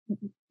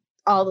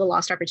all the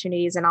lost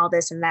opportunities and all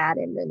this and that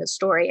and the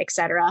story,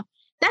 etc.,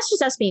 that's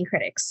just us being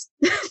critics.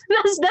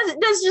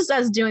 that's just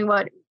us doing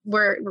what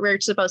we're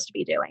supposed to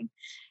be doing.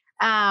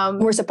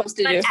 We're supposed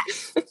to do.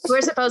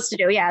 We're supposed to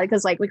do, yeah,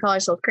 because like we call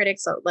ourselves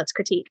critics, so let's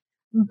critique.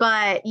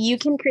 But you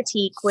can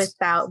critique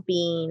without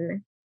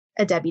being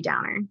a Debbie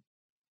Downer.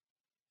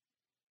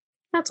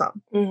 That's all.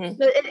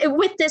 Mm-hmm.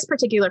 With this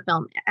particular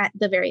film, at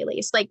the very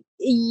least, like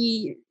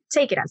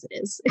take it as it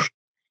is.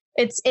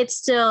 It's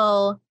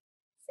still,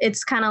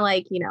 it's kind of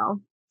like, you know,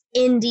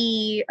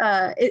 indie.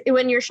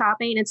 When you're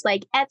shopping, it's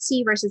like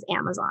Etsy versus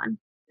Amazon.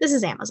 This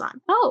is Amazon.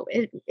 Oh,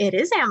 it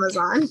is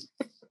Amazon.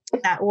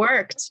 That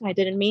worked. I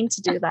didn't mean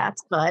to do that,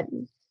 but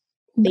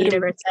the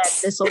universe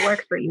said this will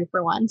work for you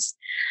for once.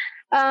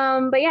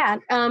 But yeah,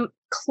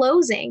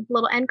 closing,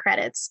 little end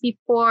credits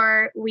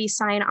before we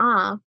sign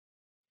off.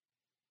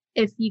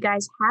 If you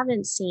guys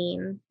haven't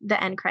seen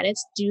the end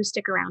credits, do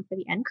stick around for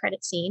the end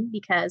credit scene,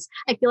 because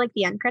I feel like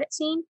the end credit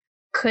scene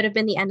could have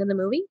been the end of the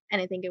movie,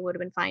 and I think it would have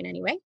been fine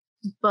anyway.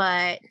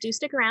 But do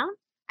stick around.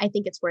 I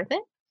think it's worth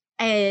it.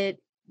 It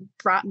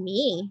brought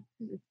me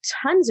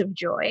tons of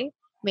joy,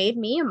 made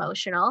me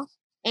emotional,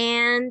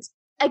 and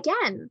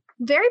again,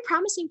 very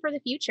promising for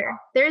the future.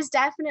 There's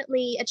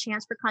definitely a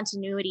chance for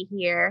continuity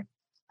here.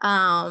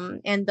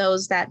 And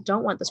those that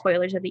don't want the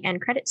spoilers of the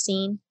end credit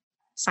scene,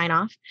 sign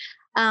off.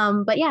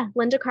 But yeah,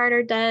 Lynda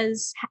Carter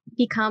does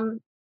become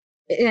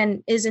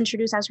and is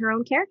introduced as her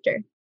own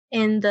character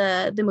in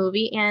the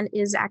movie, and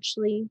is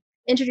actually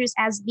introduced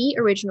as the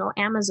original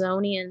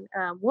Amazonian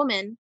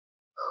woman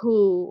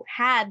who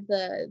had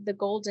the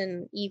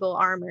golden eagle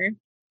armor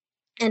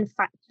and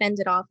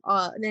fended off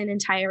an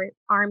entire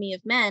army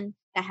of men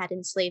that had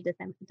enslaved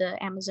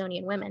the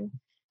Amazonian women.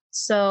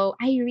 So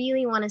I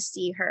really want to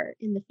see her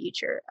in the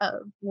future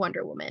of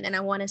Wonder Woman, and I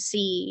want to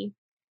see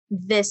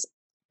this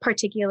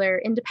particular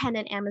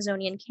independent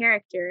Amazonian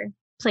character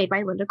played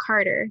by Lynda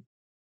Carter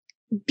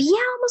be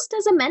almost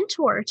as a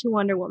mentor to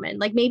Wonder Woman.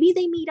 Like maybe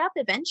they meet up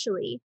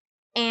eventually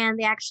and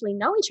they actually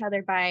know each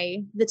other by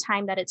the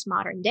time that it's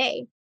modern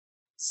day.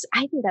 So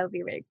I think that would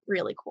be really,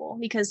 really cool,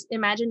 because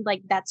imagine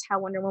like that's how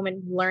Wonder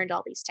Woman learned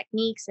all these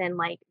techniques and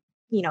like,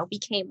 you know,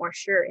 became more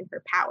sure in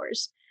her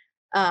powers.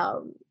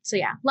 So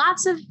yeah,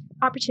 lots of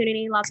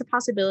opportunity, lots of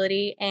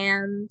possibility,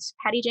 and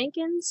Patty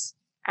Jenkins,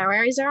 our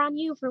eyes are on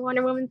you for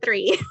Wonder Woman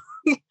 3.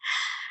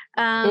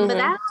 But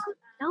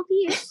that'll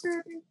be it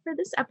for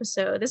this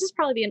episode. This has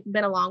probably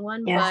been a long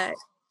one, but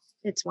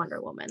it's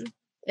Wonder Woman.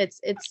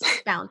 It's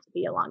bound to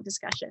be a long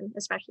discussion,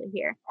 especially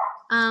here.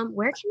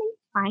 Where can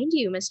they find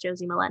you, Miss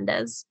Josie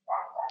Melendez?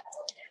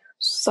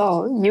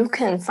 So you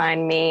can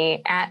find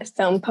me at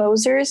Film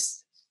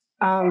Posers,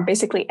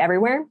 basically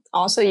everywhere.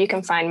 Also, you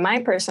can find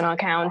my personal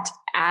account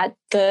at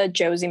the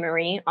Josie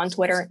Marie on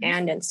Twitter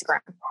and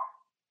Instagram.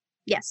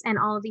 Yes, and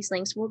all of these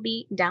links will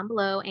be down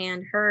below,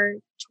 and her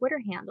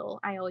Twitter handle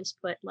I always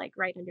put like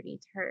right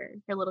underneath her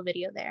little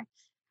video there.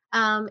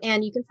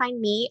 And you can find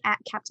me at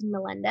Captain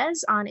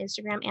Melendez on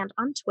Instagram and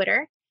on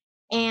Twitter.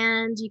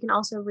 And you can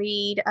also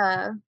read,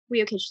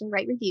 we occasionally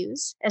write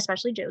reviews,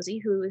 especially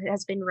Josie, who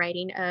has been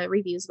writing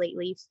reviews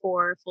lately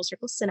for Full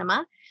Circle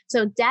Cinema.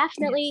 So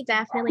definitely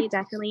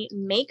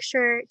make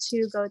sure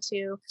to go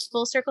to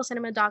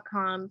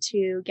fullcirclecinema.com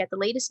to get the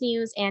latest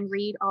news and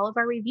read all of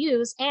our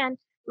reviews, and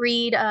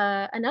read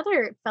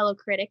another fellow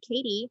critic,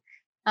 Katie.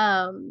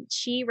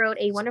 She wrote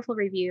a wonderful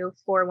review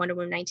for Wonder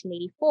Woman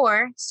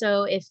 1984.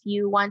 So if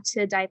you want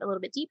to dive a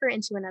little bit deeper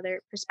into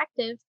another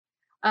perspective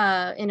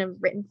in a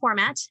written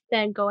format,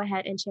 then go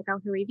ahead and check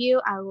out her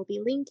review. I will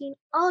be linking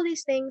all of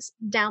these things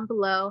down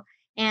below,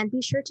 and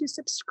be sure to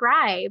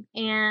subscribe.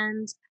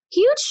 And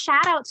huge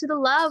shout out to the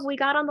love we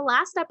got on the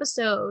last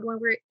episode when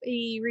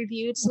we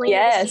reviewed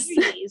Selena the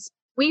series.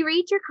 We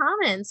read your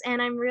comments,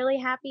 and I'm really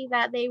happy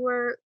that they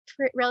were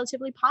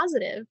relatively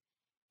positive.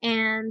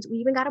 And we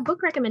even got a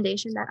book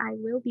recommendation that I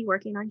will be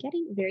working on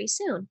getting very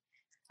soon.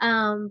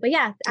 But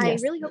yeah, I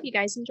really hope you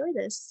guys enjoy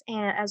this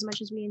as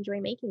much as we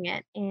enjoy making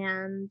it,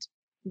 and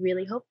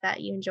really hope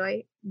that you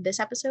enjoy this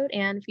episode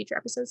and future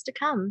episodes to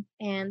come.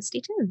 And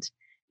stay tuned.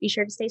 Be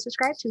sure to stay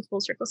subscribed to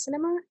Full Circle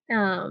Cinema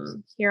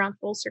here on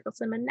Full Circle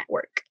Cinema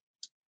Network.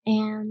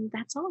 And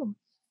that's all.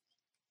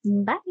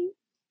 Bye.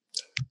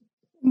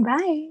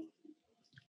 Bye.